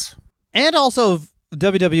 Allegations. And also,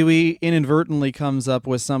 WWE inadvertently comes up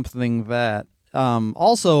with something that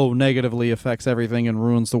also negatively affects everything and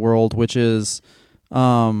ruins the world, which is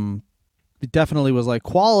it definitely was like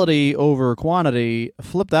quality over quantity.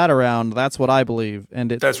 Flip that around. That's what I believe.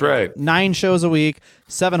 And that's right. 9 shows a week,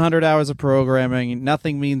 700 hours of programming.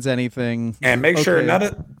 Nothing means anything. And make sure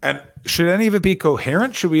and should any of it be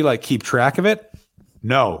coherent? Should we like keep track of it?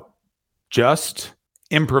 No, just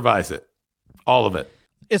improvise it. All of it.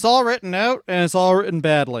 It's all written out and it's all written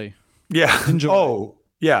badly. Yeah. Enjoy. Oh,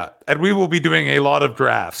 yeah. And we will be doing a lot of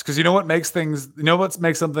drafts because you know what makes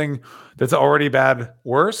something that's already bad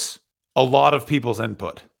worse? A lot of people's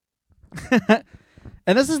input.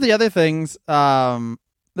 And this is the other things.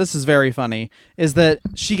 This is very funny. Is that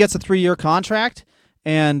she gets a 3-year contract,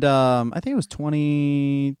 and I think it was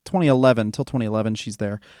 2011 till 2011. She's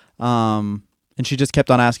there, and she just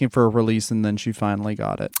kept on asking for a release, and then she finally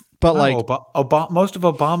got it. But most of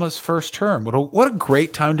Obama's first term. What a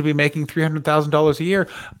great time to be making $300,000 a year.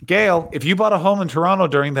 Gail, if you bought a home in Toronto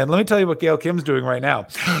during then, let me tell you what Gail Kim's doing right now.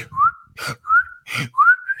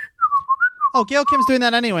 Oh, Gail Kim's doing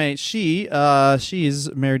that anyway. She's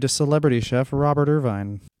married to celebrity chef Robert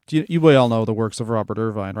Irvine. You all know the works of Robert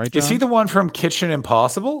Irvine, right, John? Is he the one from Kitchen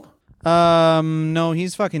Impossible? No,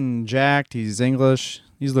 he's fucking jacked. He's English.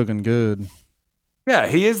 He's looking good. Yeah,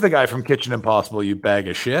 he is the guy from Kitchen Impossible, you bag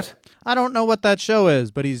of shit. I don't know what that show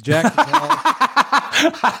is, but he's jacked.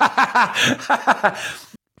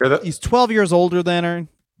 He's 12 years older than her.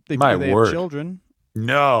 They have children.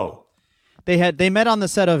 No. They met on the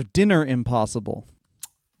set of Dinner Impossible.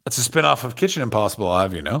 It's a spinoff of Kitchen Impossible, I'll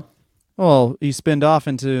have you know. Well, he spinned off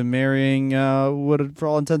into marrying what, for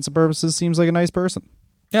all intents and purposes, seems like a nice person.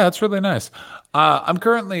 Yeah, that's really nice. I'm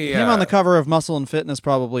currently... Him on the cover of Muscle and Fitness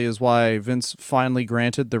probably is why Vince finally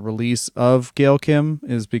granted the release of Gail Kim,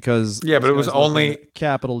 is because... Yeah, but it was only...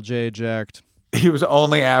 Capital J jacked. He was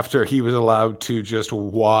only after he was allowed to just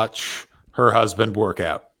watch her husband work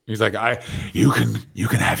out. He's like, you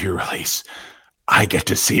can have your release. I get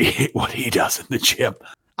to see what he does in the gym.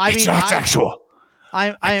 It's not sexual.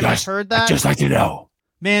 I heard that. I'd just like to know.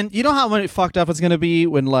 Man, you know how fucked up it's going to be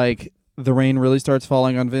when, like, the rain really starts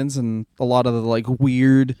falling on Vince and a lot of the, like,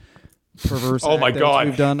 weird, perverse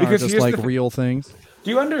we've done because are just, like, real things? Do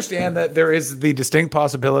you understand that there is the distinct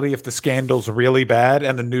possibility if the scandal's really bad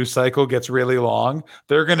and the news cycle gets really long,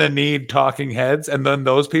 they're going to need talking heads, and then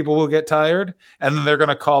those people will get tired, and then they're going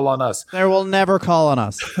to call on us. They will never call on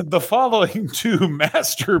us. The following two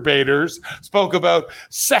masturbators spoke about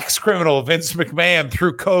sex criminal Vince McMahon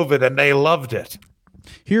through COVID, and they loved it.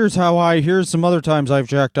 Here's some other times I've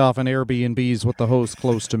jacked off in Airbnbs with the host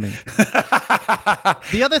close to me.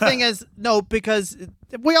 The other thing is, no, because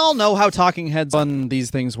we all know how talking heads on these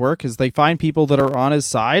things work, is they find people that are on his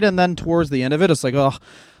side, and then towards the end of it, it's like, oh,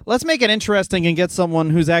 let's make it interesting and get someone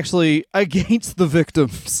who's actually against the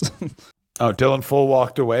victims. Oh, Dylan Full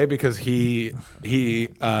walked away because he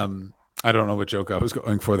I don't know what joke I was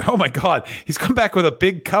going for there. Oh my God, he's come back with a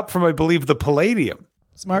big cup from, I believe, the Palladium.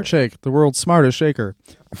 Smart Shake, the world's smartest shaker.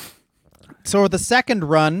 So the second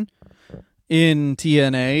run in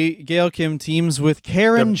TNA, Gail Kim teams with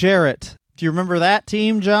Karen Jarrett. Do you remember that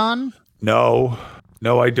team, John? No,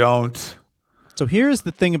 I don't. So here's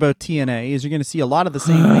the thing about TNA is you're going to see a lot of the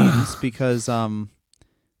same names because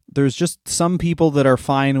there's just some people that are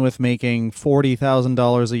fine with making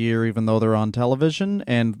 $40,000 a year even though they're on television,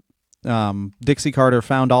 and Dixie Carter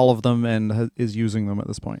found all of them and is using them at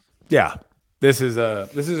this point. Yeah. This is a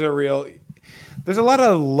real. There's a lot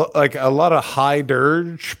of high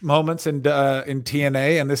dirge moments in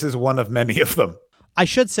TNA, and this is one of many of them. I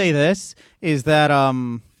should say this is that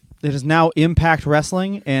it is now Impact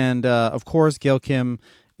Wrestling, and of course Gail Kim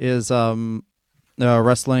is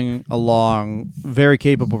wrestling along very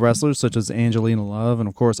capable wrestlers such as Angelina Love and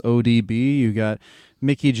of course ODB. You got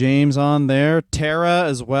Mickey James on there, Tara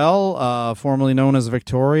as well, formerly known as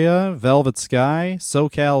Victoria, Velvet Sky,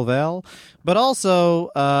 SoCal Val, but also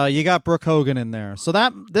you got Brooke Hogan in there. So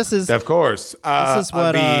this is of course this is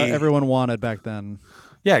what everyone wanted back then.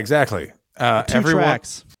 Yeah, exactly. Two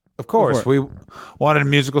tracks. Of course, we wanted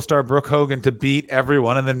musical star Brooke Hogan to beat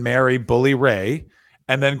everyone and then marry Bully Ray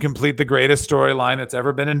and then complete the greatest storyline that's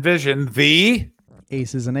ever been envisioned, the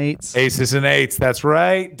Aces and Eights. Aces and Eights. That's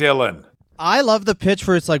right, Dylan. I love the pitch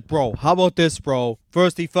where it's like, bro, how about this, bro?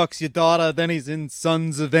 First he fucks your daughter, then he's in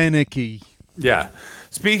Sons of Anarchy. Yeah.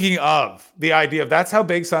 Speaking of the idea of that's how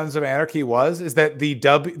big Sons of Anarchy was, is that the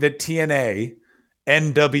TNA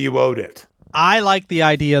NWO'd it. I like the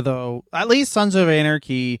idea, though. At least Sons of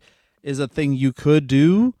Anarchy is a thing you could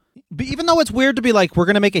do. But even though it's weird to be like, we're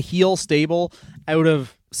going to make a heel stable out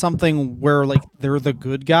of something where like they're the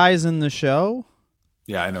good guys in the show.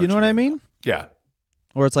 Yeah, I know. You know what I mean? Yeah.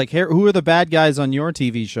 Or it's like, hey, who are the bad guys on your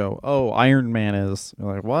TV show? Oh, Iron Man is.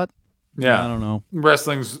 You're like, what? Yeah, I don't know.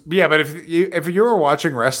 Wrestling's but if you were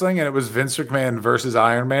watching wrestling and it was Vince McMahon versus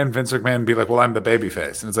Iron Man, Vince McMahon would be like, well, I'm the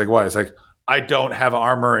babyface, and it's like, why? It's like, I don't have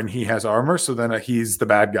armor and he has armor, so then he's the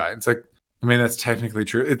bad guy. It's like, I mean, that's technically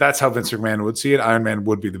true. That's how Vince McMahon would see it. Iron Man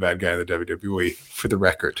would be the bad guy of the WWE, for the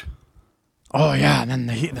record. Oh yeah, and then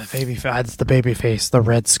the babyface, the babyface, the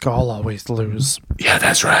Red Skull always lose. Yeah,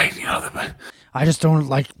 that's right. You know, I just don't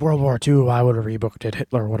like World War II. I would have rebooked it.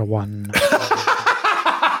 Hitler would have won.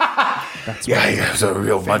 That's yeah, he has a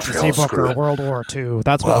real Montreal screw. World War II.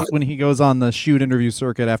 That's when he goes on the shoot interview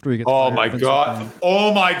circuit after he gets. Oh my god!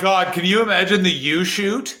 Oh my god! Can you imagine the U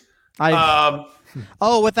shoot?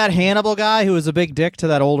 With that Hannibal guy who was a big dick to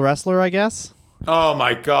that old wrestler, I guess. Oh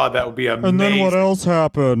my god, that would be amazing. And then what else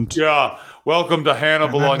happened? Yeah, welcome to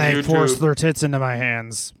Hannibal on YouTube. They forced their tits into my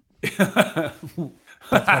hands. That's what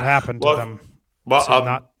happened to them. Well,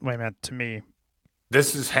 wait a minute, to me.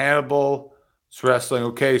 This is Hannibal. It's wrestling.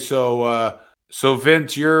 Okay, so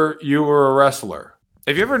Vince, you were a wrestler.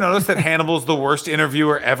 Have you ever noticed that Hannibal's the worst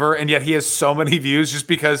interviewer ever, and yet he has so many views just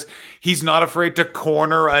because he's not afraid to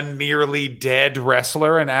corner a nearly dead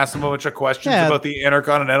wrestler and ask him a bunch of questions about the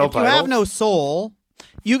Intercontinental title? If you have no soul,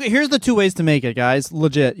 here's the two ways to make it, guys.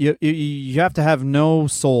 Legit, you have to have no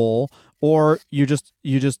soul, or you just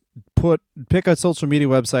pick a social media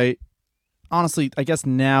website. Honestly, I guess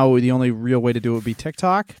now the only real way to do it would be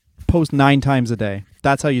TikTok. post 9 times a day.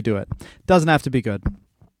 That's how you do it. Doesn't have to be good.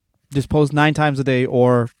 Just post 9 times a day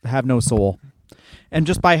or have no soul. And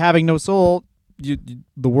just by having no soul,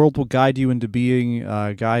 the world will guide you into being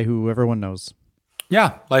a guy who everyone knows.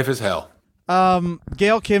 Yeah, life is hell.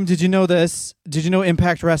 Gail Kim, did you know this? Did you know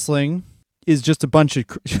Impact Wrestling is just a bunch of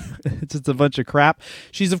crap?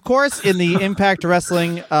 She's of course in the Impact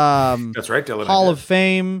Wrestling That's right, Dylan, Hall of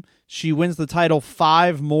Fame. She wins the title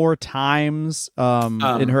 5 more times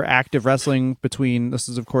in her active wrestling between, this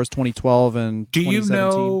is of course 2012 and 2017. Do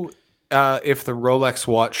you know if the Rolex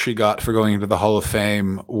watch she got for going into the Hall of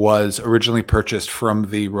Fame was originally purchased from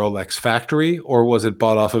the Rolex factory, or was it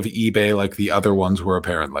bought off of eBay like the other ones were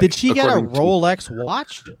apparently? Did she get a Rolex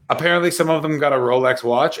watch? Apparently some of them got a Rolex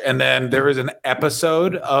watch, and then there is an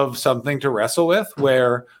episode of Something to Wrestle With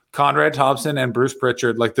where Conrad Thompson and Bruce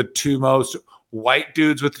Pritchard, like the two most white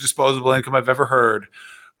dudes with disposable income I've ever heard,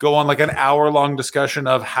 go on like an hour-long discussion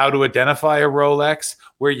of how to identify a Rolex,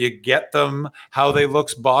 where you get them, how they look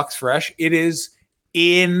box fresh. It is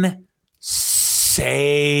insane.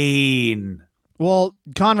 Well,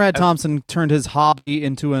 Conrad Thompson turned his hobby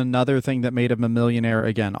into another thing that made him a millionaire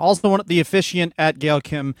again. Also, the officiant at Gail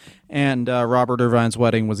Kim and Robert Irvine's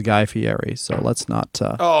wedding was Guy Fieri. So let's not.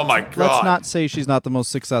 Oh my God! Let's not say she's not the most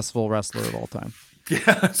successful wrestler of all time.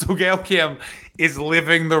 Yeah. So Gail Kim is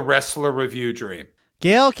living the wrestler review dream.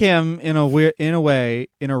 Gail Kim, in a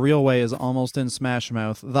real way, is almost in Smash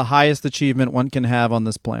Mouth, the highest achievement one can have on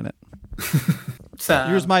this planet.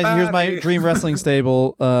 Here's my dream wrestling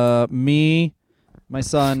stable. Me, my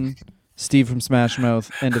son, Steve from Smash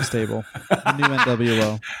Mouth, end of stable. New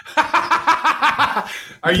NWO.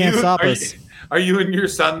 Can't stop us. Are you and your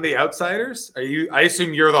son the outsiders? I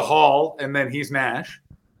assume you're the Hall, and then he's Nash,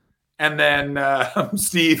 and then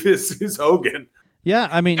Steve is Hogan. Yeah,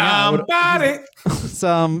 I mean, yeah,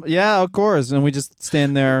 of course. And we just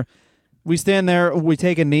stand there. We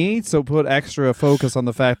take a knee, so put extra focus on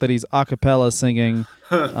the fact that he's a cappella singing.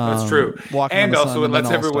 That's true. And also, it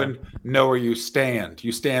lets everyone know where you stand.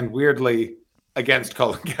 You stand weirdly against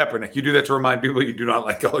Colin Kaepernick. You do that to remind people you do not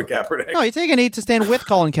like Colin Kaepernick. No, you take a knee to stand with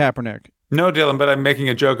Colin Kaepernick. No, Dylan, but I'm making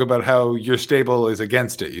a joke about how your stable is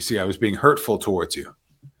against it. You see, I was being hurtful towards you.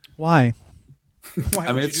 Why?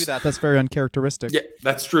 Why would you do that? That's very uncharacteristic. Yeah,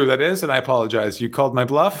 that's true. That is, and I apologize. You called my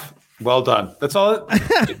bluff. Well done. That's all.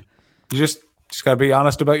 You just got to be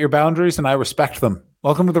honest about your boundaries, and I respect them.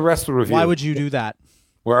 Welcome to the Wrestler Review. Why would you do that?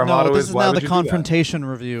 Where our motto this is why now would the confrontation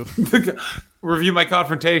review. Review my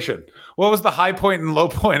confrontation. What was the high point and low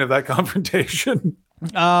point of that confrontation?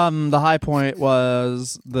 The high point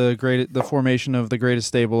was the formation of the greatest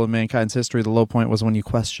stable in mankind's history. The low point was when you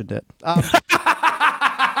questioned it.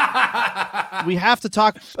 We have to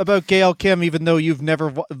talk about Gail Kim, even though you've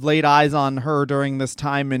never laid eyes on her during this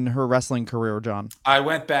time in her wrestling career, John. I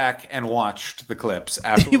went back and watched the clips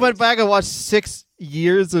afterwards. You went back and watched 6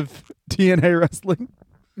 years of TNA wrestling?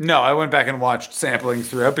 No, I went back and watched samplings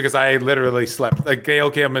throughout because I literally slept. Like,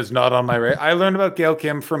 Gail Kim is not on my radar. I learned about Gail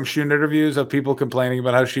Kim from shoot interviews of people complaining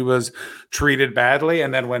about how she was treated badly,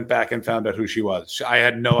 and then went back and found out who she was. I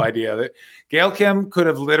had no idea that Gail Kim could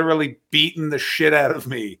have literally beaten the shit out of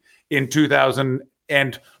me in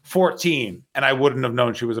 2014, and I wouldn't have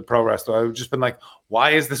known she was a pro wrestler. I would have just been like,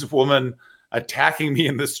 why is this woman attacking me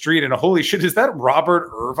in the street? And holy shit, is that Robert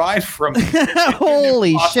Irvine from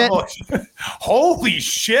Holy shit. Holy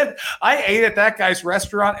shit. I ate at that guy's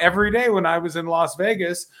restaurant every day when I was in Las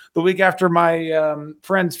Vegas the week after my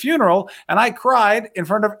friend's funeral, and I cried in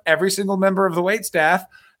front of every single member of the wait staff,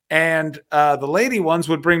 and the lady ones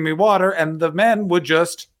would bring me water, and the men would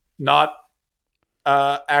just not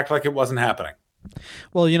act like it wasn't happening.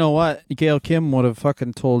 Well, you know what? Gail Kim would have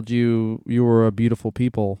fucking told you were a beautiful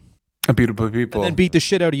people. A beautiful people. And then beat the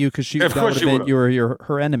shit out of you because that would have been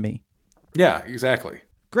her enemy. Yeah, exactly.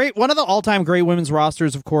 Great. One of the all-time great women's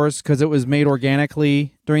rosters, of course, because it was made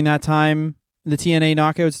organically during that time, the TNA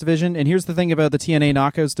Knockouts division. And here's the thing about the TNA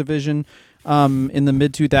Knockouts division in the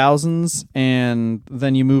mid-2000s, and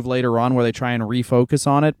then you move later on where they try and refocus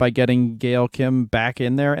on it by getting Gail Kim back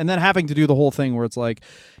in there, and then having to do the whole thing where it's like,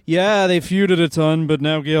 yeah, they feuded a ton, but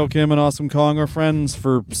now Gail Kim and Awesome Kong are friends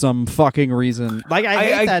for some fucking reason. Like, I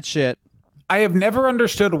hate that shit. I have never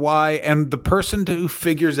understood why, and the person who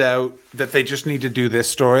figures out that they just need to do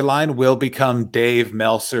this storyline will become Dave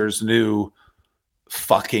Meltzer's new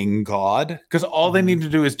fucking god, because all they need to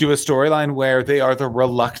do is do a storyline where they are the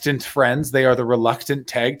reluctant friends, they are the reluctant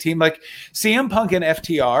tag team, like CM Punk and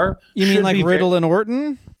FTR. You mean like Riddle and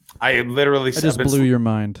Orton? I literally just blew your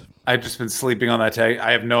mind. I've just been sleeping on that tag.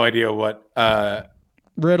 I have no idea what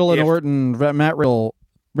Riddle and Orton, Matt Riddle,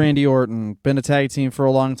 Randy Orton, been a tag team for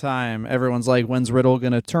a long time. Everyone's like, when's Riddle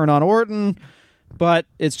going to turn on Orton? But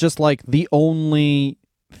it's just like the only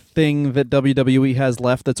thing that WWE has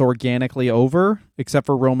left that's organically over, except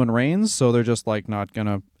for Roman Reigns. So they're just like not going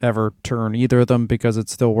to ever turn either of them because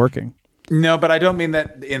it's still working. No, but I don't mean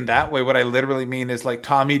that in that way. What I literally mean is like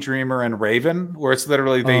Tommy Dreamer and Raven, where it's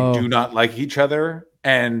literally they do not like each other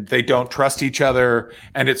and they don't trust each other,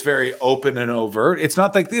 and it's very open and overt. It's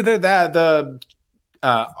not like the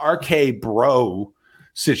RK Bro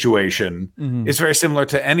situation is very similar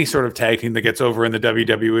to any sort of tag team that gets over in the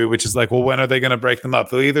WWE, which is like, well, when are they going to break them up?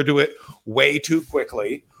 They'll either do it way too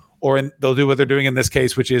quickly, or they'll do what they're doing in this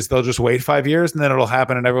case, which is they'll just wait 5 years and then it'll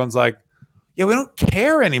happen, and everyone's like, yeah, we don't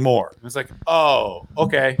care anymore. It's like, oh,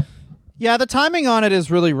 okay. Yeah, the timing on it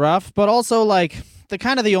is really rough, but also like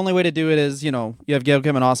the only way to do it is, you have Gail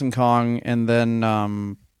Kim and Awesome Kong, and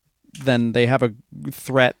then they have a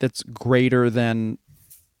threat that's greater than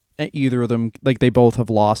either of them. Like they both have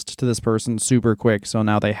lost to this person super quick, so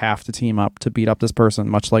now they have to team up to beat up this person,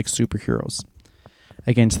 much like superheroes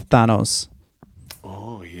against Thanos.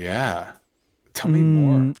 Oh yeah. Tell me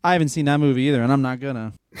more. I haven't seen that movie either, and I'm not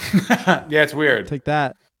gonna. Yeah, it's weird. Take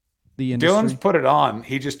that. The industry. Dylan's put it on.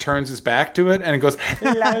 He just turns his back to it and it goes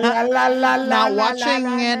la, la, la, la, not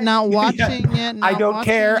watching it, not watching it. I don't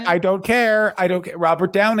care. I don't care. I don't care.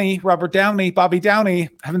 Robert Downey, Bobby Downey.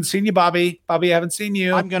 Haven't seen you, Bobby. I haven't seen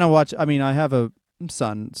you. I'm gonna watch. I mean, I have a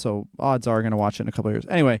son, so odds are I'm gonna watch it in a couple of years.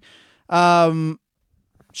 Anyway,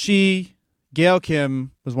 Gail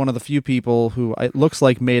Kim was one of the few people who it looks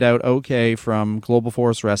like made out okay from Global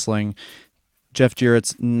Force Wrestling, Jeff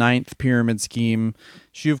Jarrett's 9th pyramid scheme.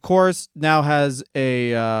 She, of course, now has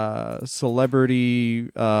a celebrity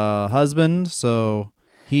husband, so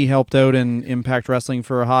he helped out in Impact Wrestling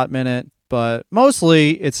for a hot minute. But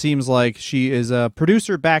mostly, it seems like she is a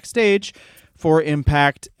producer backstage for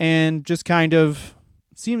Impact, and just kind of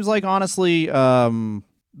seems like, honestly,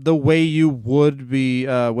 the way you would be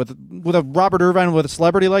with a Robert Irvine with a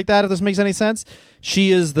celebrity like that, if this makes any sense.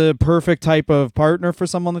 She is the perfect type of partner for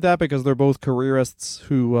someone like that because they're both careerists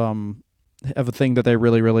who have a thing that they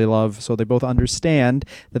really, really love. So they both understand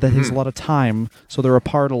that takes a lot of time. So they're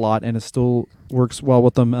apart a lot, and it still works well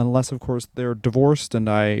with them, unless, of course, they're divorced, and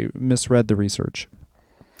I misread the research.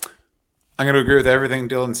 I'm going to agree with everything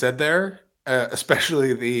Dylan said there,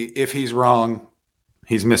 especially the if he's wrong,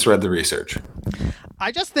 he's misread the research.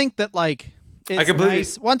 I just think that, like, it's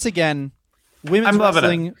nice. Once again, women's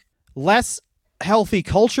wrestling, less healthy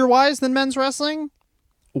culture-wise than men's wrestling,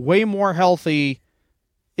 way more healthy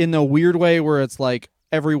in the weird way where it's like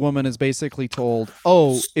every woman is basically told,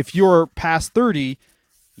 oh, if you're past 30,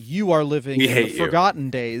 you are living in the forgotten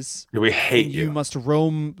days. We hate you. You must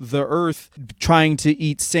roam the earth trying to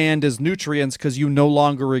eat sand as nutrients because you no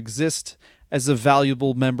longer exist as a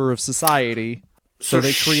valuable member of society. So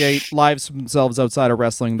they create lives for themselves outside of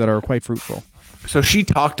wrestling that are quite fruitful. So she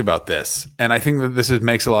talked about this, and I think that this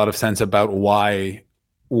makes a lot of sense about why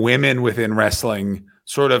women within wrestling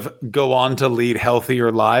sort of go on to lead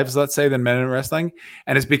healthier lives, let's say, than men in wrestling.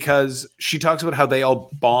 And it's because she talks about how they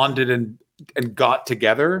all bonded and got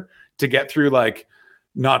together to get through, like,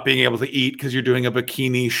 not being able to eat because you're doing a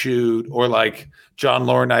bikini shoot, or like John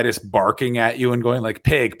Laurinaitis barking at you and going like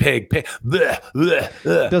pig, pig, pig. Bleh, bleh,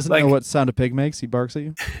 bleh. Doesn't know what sound a pig makes. He barks at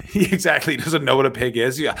you. Exactly. He doesn't know what a pig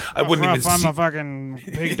is. Yeah, I wouldn't even. I'm a fucking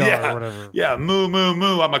pig dog or whatever. Yeah, moo, moo,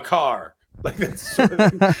 moo. I'm a car. Like that's sort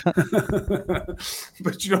of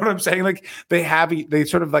but you know what I'm saying? Like they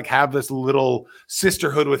sort of like have this little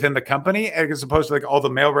sisterhood within the company, as opposed to like all the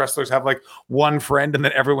male wrestlers have like one friend and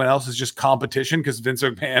then everyone else is just competition because Vince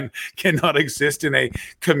McMahon cannot exist in a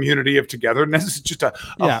community of togetherness. It's just a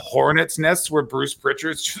hornet's nest where Bruce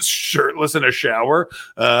Pritchard's just shirtless in a shower.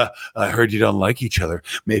 I heard you don't like each other.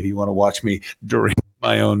 Maybe you want to watch me drink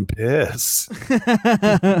my own piss.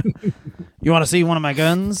 You want to see one of my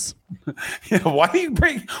guns? Yeah, why do you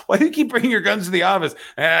keep bringing your guns to the office?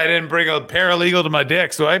 I didn't bring a paralegal to my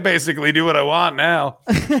dick, so I basically do what I want now.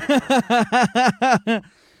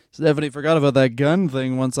 Stephanie forgot about that gun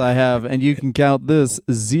thing once I have, and you can count this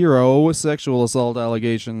 0 sexual assault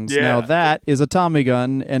allegations. Yeah. Now that is a Tommy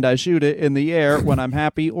gun, and I shoot it in the air when I'm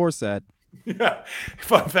happy or sad. Yeah.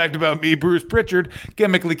 Fun fact about me, Bruce Pritchard,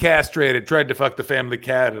 chemically castrated, tried to fuck the family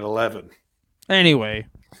cat at 11. Anyway,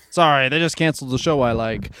 sorry, they just canceled the show I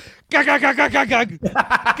like.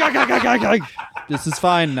 This is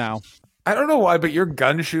fine now. I don't know why, but your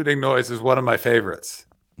gun shooting noise is one of my favorites.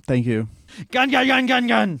 Thank you. Gun, gun, gun, gun,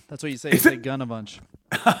 gun. That's what you say. You say gun a bunch.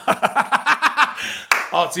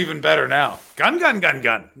 Oh, it's even better now. Gun, gun, gun,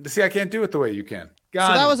 gun. See, I can't do it the way you can. God,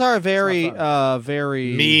 so that was our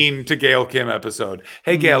very mean to Gail Kim episode.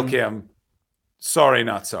 Hey, Gail Kim. Sorry,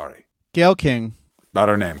 not sorry. Gail King. Not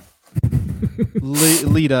her name.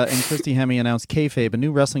 Lita and Christy Hemme announced Kayfabe, a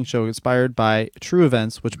new wrestling show inspired by true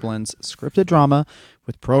events, which blends scripted drama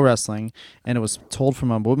with pro wrestling, and it was told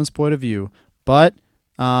from a woman's point of view. But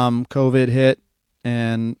COVID hit,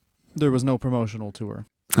 and there was no promotional tour.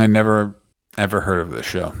 I never ever heard of this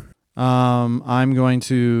show. I'm going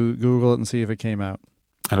to Google it and see if it came out.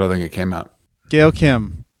 I don't think it came out. Gail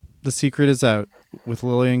Kim, The Secret is Out with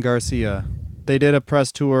Lillian Garcia. They did a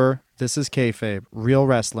press tour. This is kayfabe. Real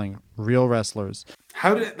wrestling. Real wrestlers.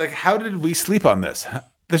 How did we sleep on this?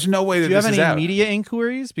 There's no way that this is out. Do you have any media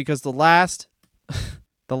inquiries? Because the last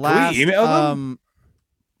Can we email them?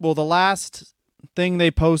 Well, the last thing they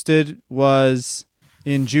posted was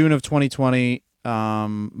in June of 2020,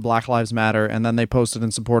 Black Lives Matter, and then they posted in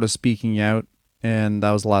support of speaking out, and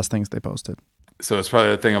that was the last things they posted. So it's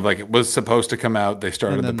probably a thing of like, it was supposed to come out. They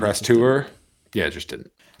started the press tour. Yeah, it just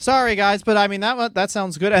didn't. Sorry, guys, but I mean, that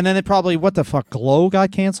sounds good. And then it probably, what the fuck, Glow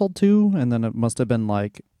got canceled too? And then it must have been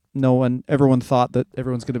like, everyone thought that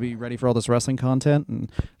everyone's going to be ready for all this wrestling content,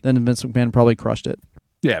 and then Vince McMahon probably crushed it.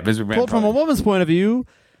 Yeah, Vince McMahon. Told from a woman's point of view,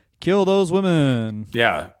 kill those women.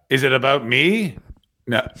 Yeah. Is it about me?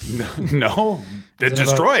 No.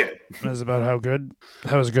 Destroy it. It's about how good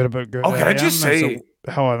about good. Oh, can I just say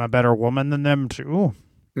how I'm a better woman than them too?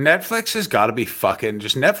 Netflix has got to be fucking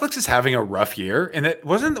just. Netflix is having a rough year, and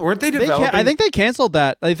weren't they developing? I think they canceled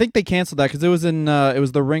that. Because it was it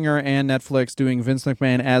was The Ringer and Netflix doing Vince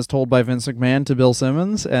McMahon as told by Vince McMahon to Bill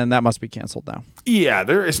Simmons, and that must be canceled now. Yeah,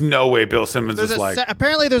 there is no way Bill Simmons is like.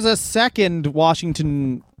 Apparently, there's a second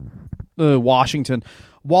Washington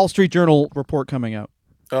Wall Street Journal report coming out.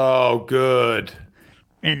 Oh, good.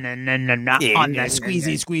 And then on the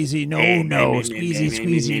squeezy, no,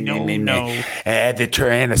 squeezy, no. The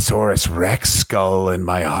Tyrannosaurus Rex skull in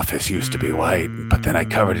my office used to be white, but then I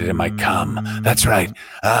covered it in my cum. That's right.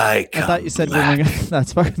 I thought you said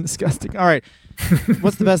that's fucking disgusting. All right.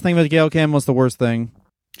 What's the best thing with Gail Kim? What's the worst thing?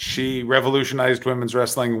 She revolutionized women's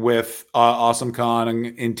wrestling with Awesome Khan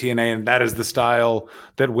in TNA, and that is the style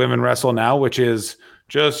that women wrestle now, which is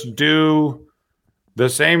just do the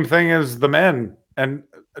same thing as the men. And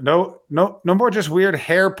no more just weird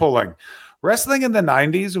hair pulling. Wrestling in the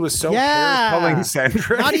 90s was so hair pulling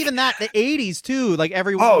centric. Not even that. The 80s too. Like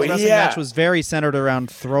every wrestling match was very centered around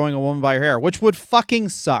throwing a woman by her hair, which would fucking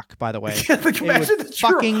suck, by the way. Like, it would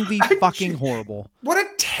fucking be fucking horrible. What a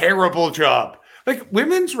terrible job. Like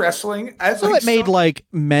women's wrestling, it made like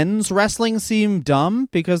men's wrestling seem dumb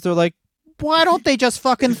because they're like, why don't they just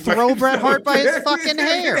fucking throw Bret Hart by his fucking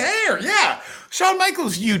hair? Yeah. Shawn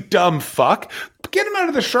Michaels, you dumb fuck. Get him out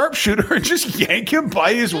of the sharpshooter and just yank him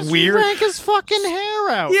by his weird. Yank his fucking hair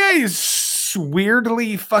out. Yeah, he's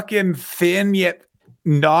weirdly fucking thin yet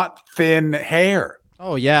not thin hair.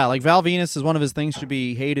 Oh yeah, like Val Venus is one of his things should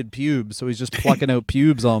be hated pubes, so he's just plucking out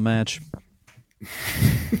pubes all match.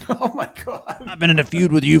 Oh my god! I've been in a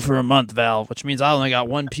feud with you for a month, Val, which means I only got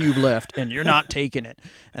one pube left, and you're not taking it,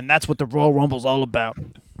 and that's what the Royal Rumble's all about.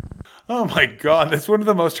 Oh my god, that's one of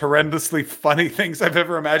the most horrendously funny things I've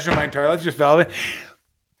ever imagined in my entire life. Just Val.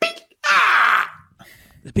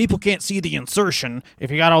 The people can't see the insertion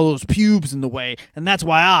if you got all those pubes in the way, and that's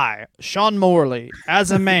why I, Sean Morley,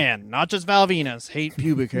 as a man, not just Val Venus, hate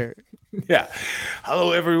pubic hair. Yeah.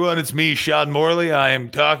 Hello, everyone. It's me, Sean Morley. I am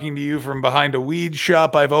talking to you from behind a weed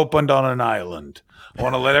shop I've opened on an island. I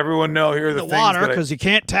want to let everyone know here are the things water, because you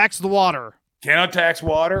can't tax the water. Cannot tax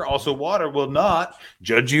water. Also, water will not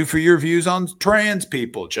judge you for your views on trans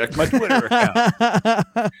people. Check my Twitter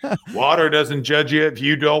account. Water doesn't judge you if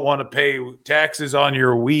you don't want to pay taxes on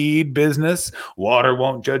your weed business. Water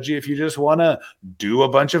won't judge you if you just want to do a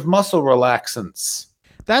bunch of muscle relaxants.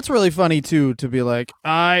 That's really funny, too, to be like,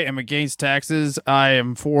 I am against taxes. I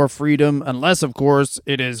am for freedom, unless, of course,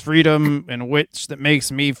 it is freedom in which that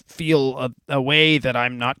makes me feel a way that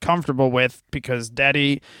I'm not comfortable with because,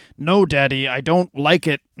 no, daddy, I don't like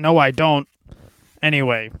it. No, I don't.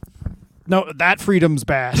 Anyway, no, that freedom's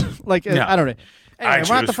bad. Like, yeah. I don't know. Anyway,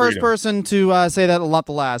 we're not the first person to say that, not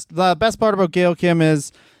the last. The best part about Gail Kim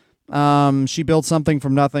is she built something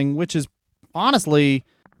from nothing, which is honestly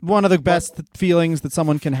one of the best feelings that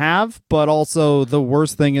someone can have, but also the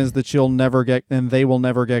worst thing is that they will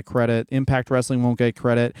never get credit. Impact Wrestling won't get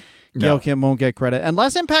credit. Gail Kim won't get credit.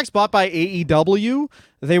 Unless Impact's bought by AEW,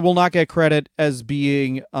 they will not get credit as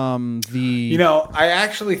being I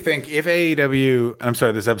actually think if AEW, I'm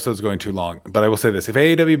sorry, this episode's going too long, but I will say this. If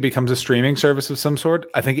AEW becomes a streaming service of some sort,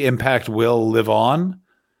 I think Impact will live on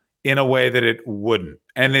in a way that it wouldn't.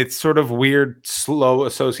 And it's sort of weird, slow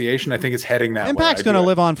association. I think it's heading that way. Impact's going to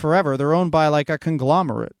live on forever. They're owned by like a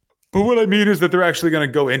conglomerate. But what I mean is that they're actually going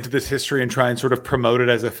to go into this history and try and sort of promote it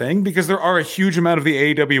as a thing, because there are a huge amount of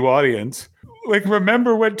the AEW audience. Like,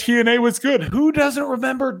 remember when TNA was good? Who doesn't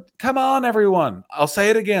remember? Come on, everyone. I'll say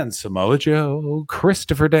it again. Samoa Joe,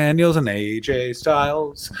 Christopher Daniels, and AJ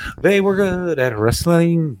Styles. They were good at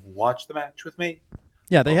wrestling. Watch the match with me.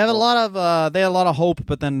 Yeah, they had a lot of hope,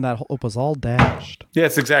 but then that hope was all dashed.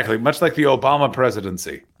 Yes, exactly. Much like the Obama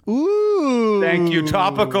presidency. Ooh. Thank you.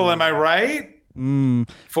 Topical, am I right?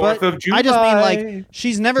 4th of July. I just mean, like,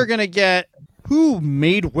 she's never going to get who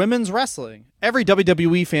made women's wrestling. Every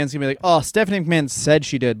WWE fan's going to be like, oh, Stephanie McMahon said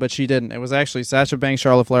she did, but she didn't. It was actually Sasha Banks,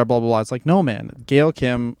 Charlotte Flair, blah, blah, blah. It's like, no, man. Gail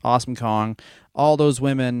Kim, Awesome Kong, all those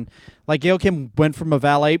women. Like, Gail Kim went from a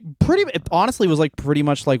valet. It honestly was like pretty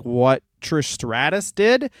much like what Trish Stratus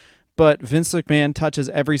did, but Vince McMahon touches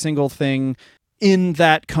every single thing in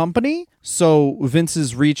that company. So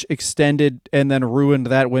Vince's reach extended and then ruined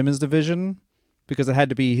that women's division, because it had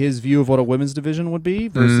to be his view of what a women's division would be,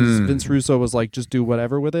 versus Vince Russo was like, just do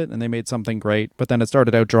whatever with it, and they made something great. But then it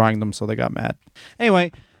started outdrawing them, so they got mad.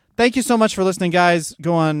 Anyway, thank you so much for listening, guys.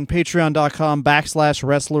 Go on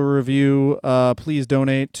patreon.com/wrestler review. Please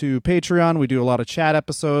donate to Patreon. We do a lot of chat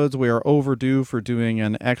episodes. We are overdue for doing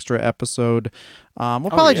an extra episode. We'll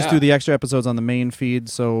probably just do the extra episodes on the main feed,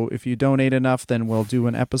 so if you donate enough, then we'll do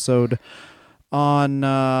an episode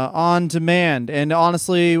on demand. And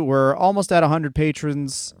honestly, we're almost at 100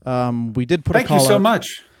 patrons. We did put a call out. Thank you so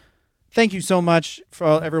much. Thank you so much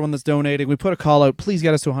for everyone that's donating. We put a call out. Please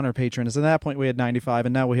get us to 100 patrons. At that point, we had 95,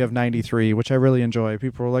 and now we have 93, which I really enjoy.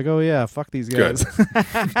 People were like, oh, yeah, fuck these guys.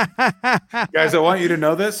 Guys, I want you to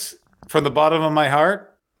know this from the bottom of my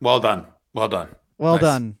heart. Well done. Well done. Well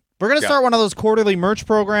done. We're going to start one of those quarterly merch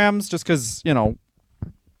programs just because,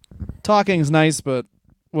 talking's nice, but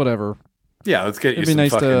whatever. Yeah, let's get you some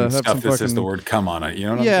fucking stuff that says the word "come" on it. You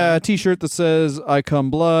know what I'm saying? A T-shirt that says "I come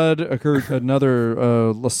blood."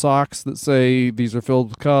 Another socks that say "These are filled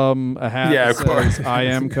with cum." A hat that says "I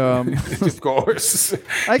am cum." Of course.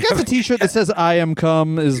 I guess a T-shirt that says "I am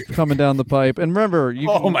cum" is coming down the pipe. And remember,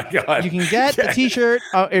 my God, you can get a T-shirt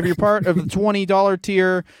if you're part of the $20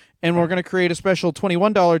 tier, and we're going to create a special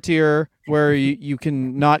 $21 tier where you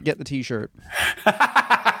can not get the T-shirt.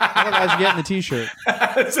 Otherwise, you're getting the T-shirt.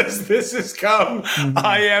 It says, "This is cum.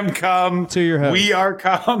 I am cum. To your house. We are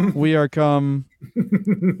cum. We are cum.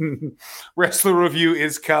 Wrestler Review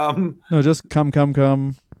is cum. No, just cum.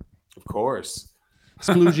 Of course.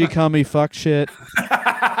 Sploogy cummy fuck shit.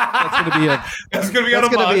 That's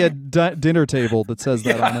gonna be a dinner table that says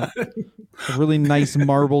that on it. A really nice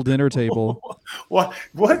marble dinner table. What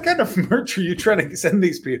kind of merch are you trying to send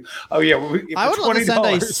these people? Oh yeah, I would love to send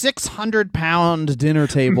a 600-pound dinner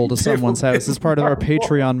table to someone's house as part of our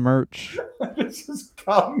Patreon merch. This is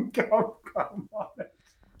cum on it.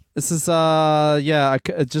 This is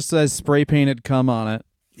it just says spray painted cum on it.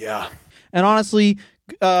 Yeah. And honestly,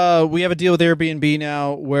 we have a deal with Airbnb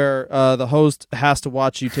now where the host has to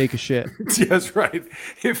watch you take a shit. That's right.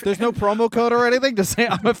 If there's no promo code or anything, just say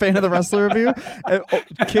I'm a fan of the Wrestler Review,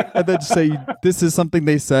 and then just say this is something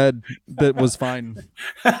they said that was fine.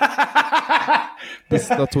 That's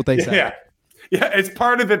what they said. Yeah. It's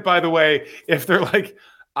part of it, by the way. If they're like,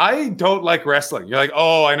 I don't like wrestling, you're like,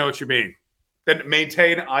 oh, I know what you mean. Then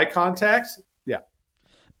maintain eye contact. Yeah.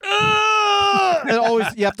 And always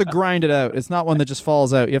you have to grind it out. It's not one that just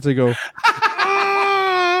falls out. You have to go.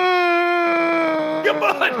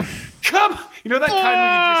 Come. You know that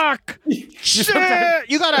kind of shit.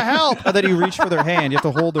 You gotta help. And then you reach for their hand. You have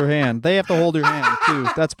to hold their hand. They have to hold your hand too.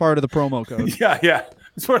 That's part of the promo code. Yeah.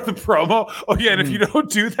 It's part of the promo. Oh yeah, and if you don't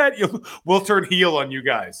do that, we'll turn heel on you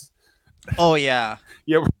guys. Oh yeah.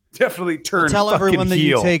 Yeah. Definitely turn. Tell everyone that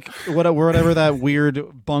heel. You take whatever that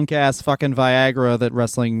weird bunk ass fucking Viagra that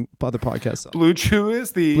wrestling other podcasts sell. Blue Chew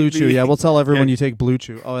is the Blue Chew. Yeah, we'll tell everyone you take Blue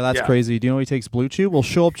Chew. Oh, that's crazy. Do you know he takes Blue Chew? We'll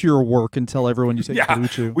show up to your work and tell everyone you take Blue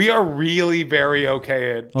Chew. We are really very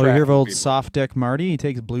okay at. Oh, you hear of old soft dick Marty? He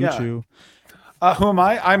takes Blue Chew. Who am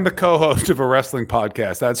I? I'm the co-host of a wrestling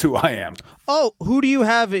podcast. That's who I am. Oh, who do you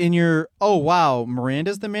have in your... Oh, wow.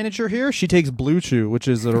 Miranda's the manager here? She takes Blue Chew, which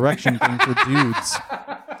is an erection thing for dudes.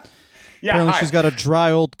 Yeah, apparently she's got a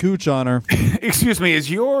dry old cooch on her. Excuse me,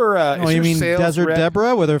 is your you mean Desert rep?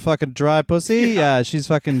 Deborah with her fucking dry pussy? Yeah, she's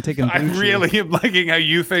fucking taking Blue I'm really liking how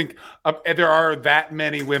you think there are that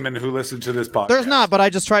many women who listen to this podcast. There's not, but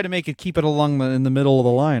I just try to keep it in the middle of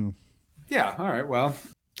the line. Yeah, all right, well,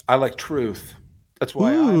 I like truth. That's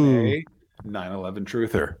why I'm a 9/11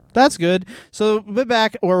 truther. That's good. So we'll be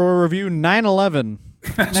back where we'll review 9/11.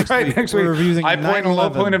 That's right. Next week, high point and low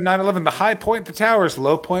point of 9/11. The high point, the towers.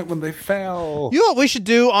 Low point when they fell. You know what we should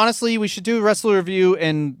do? Honestly, we should do a wrestler review,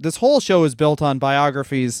 and this whole show is built on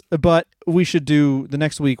biographies. But we should do the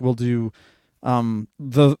next week. We'll do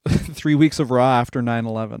the 3 weeks of Raw after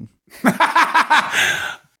 9/11.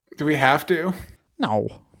 Do we have to? No.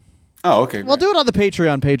 Oh, okay. We'll do it on the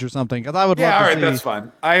Patreon page or something. Because I would love to all right, see that's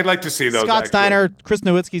fine. I'd like to see those. Scott Steiner, Chris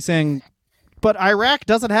Nowinski saying, but Iraq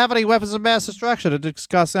doesn't have any weapons of mass destruction. And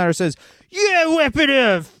Scott Steiner says, yeah, weapon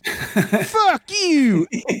of fuck you.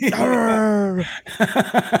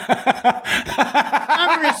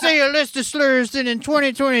 I'm going to say a list of slurs that in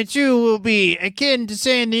 2022 will be akin to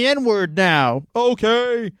saying the N-word now.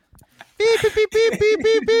 Okay. Beep, beep, beep, beep, beep,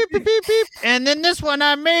 beep, beep, beep, beep, beep. And then this one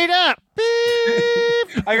I made up.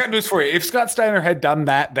 Beep. I got news for you. If Scott Steiner had done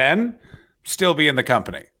that then, still be in the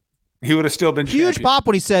company. He would have still been huge champion. Pop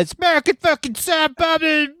when he said, American fucking side Bob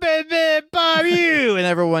you. And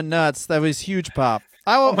everyone nuts. That was huge pop.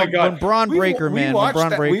 Oh my God. When Braun Breaker, man. When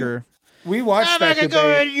Braun Breaker. We watched that. I'm going to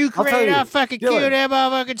go to Ukraine. I'll fucking kill that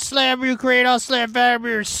motherfucking slam Ukraine. I'll slam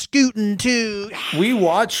Vladimir scooting too. We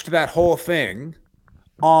watched that whole thing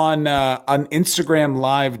on Instagram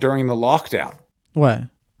Live during the lockdown. What?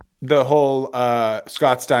 The whole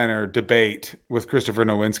Scott Steiner debate with Christopher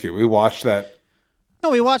Nowinski. We watched that. No,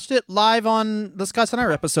 we watched it live on the Scott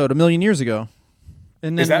Steiner episode a million years ago.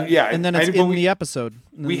 And then, and then it's in the episode.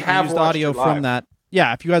 We have used audio from that.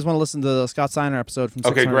 Yeah, if you guys want to listen to the Scott Steiner episode from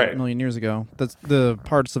 600 million years ago, that's the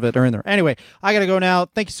parts of it are in there. Anyway, I got to go now.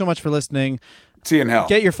 Thank you so much for listening. See you in hell.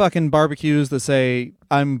 Get your fucking barbecues that say,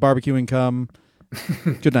 I'm barbecuing cum.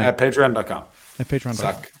 Good night. At patreon.com. At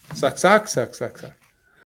patreon.com. Suck.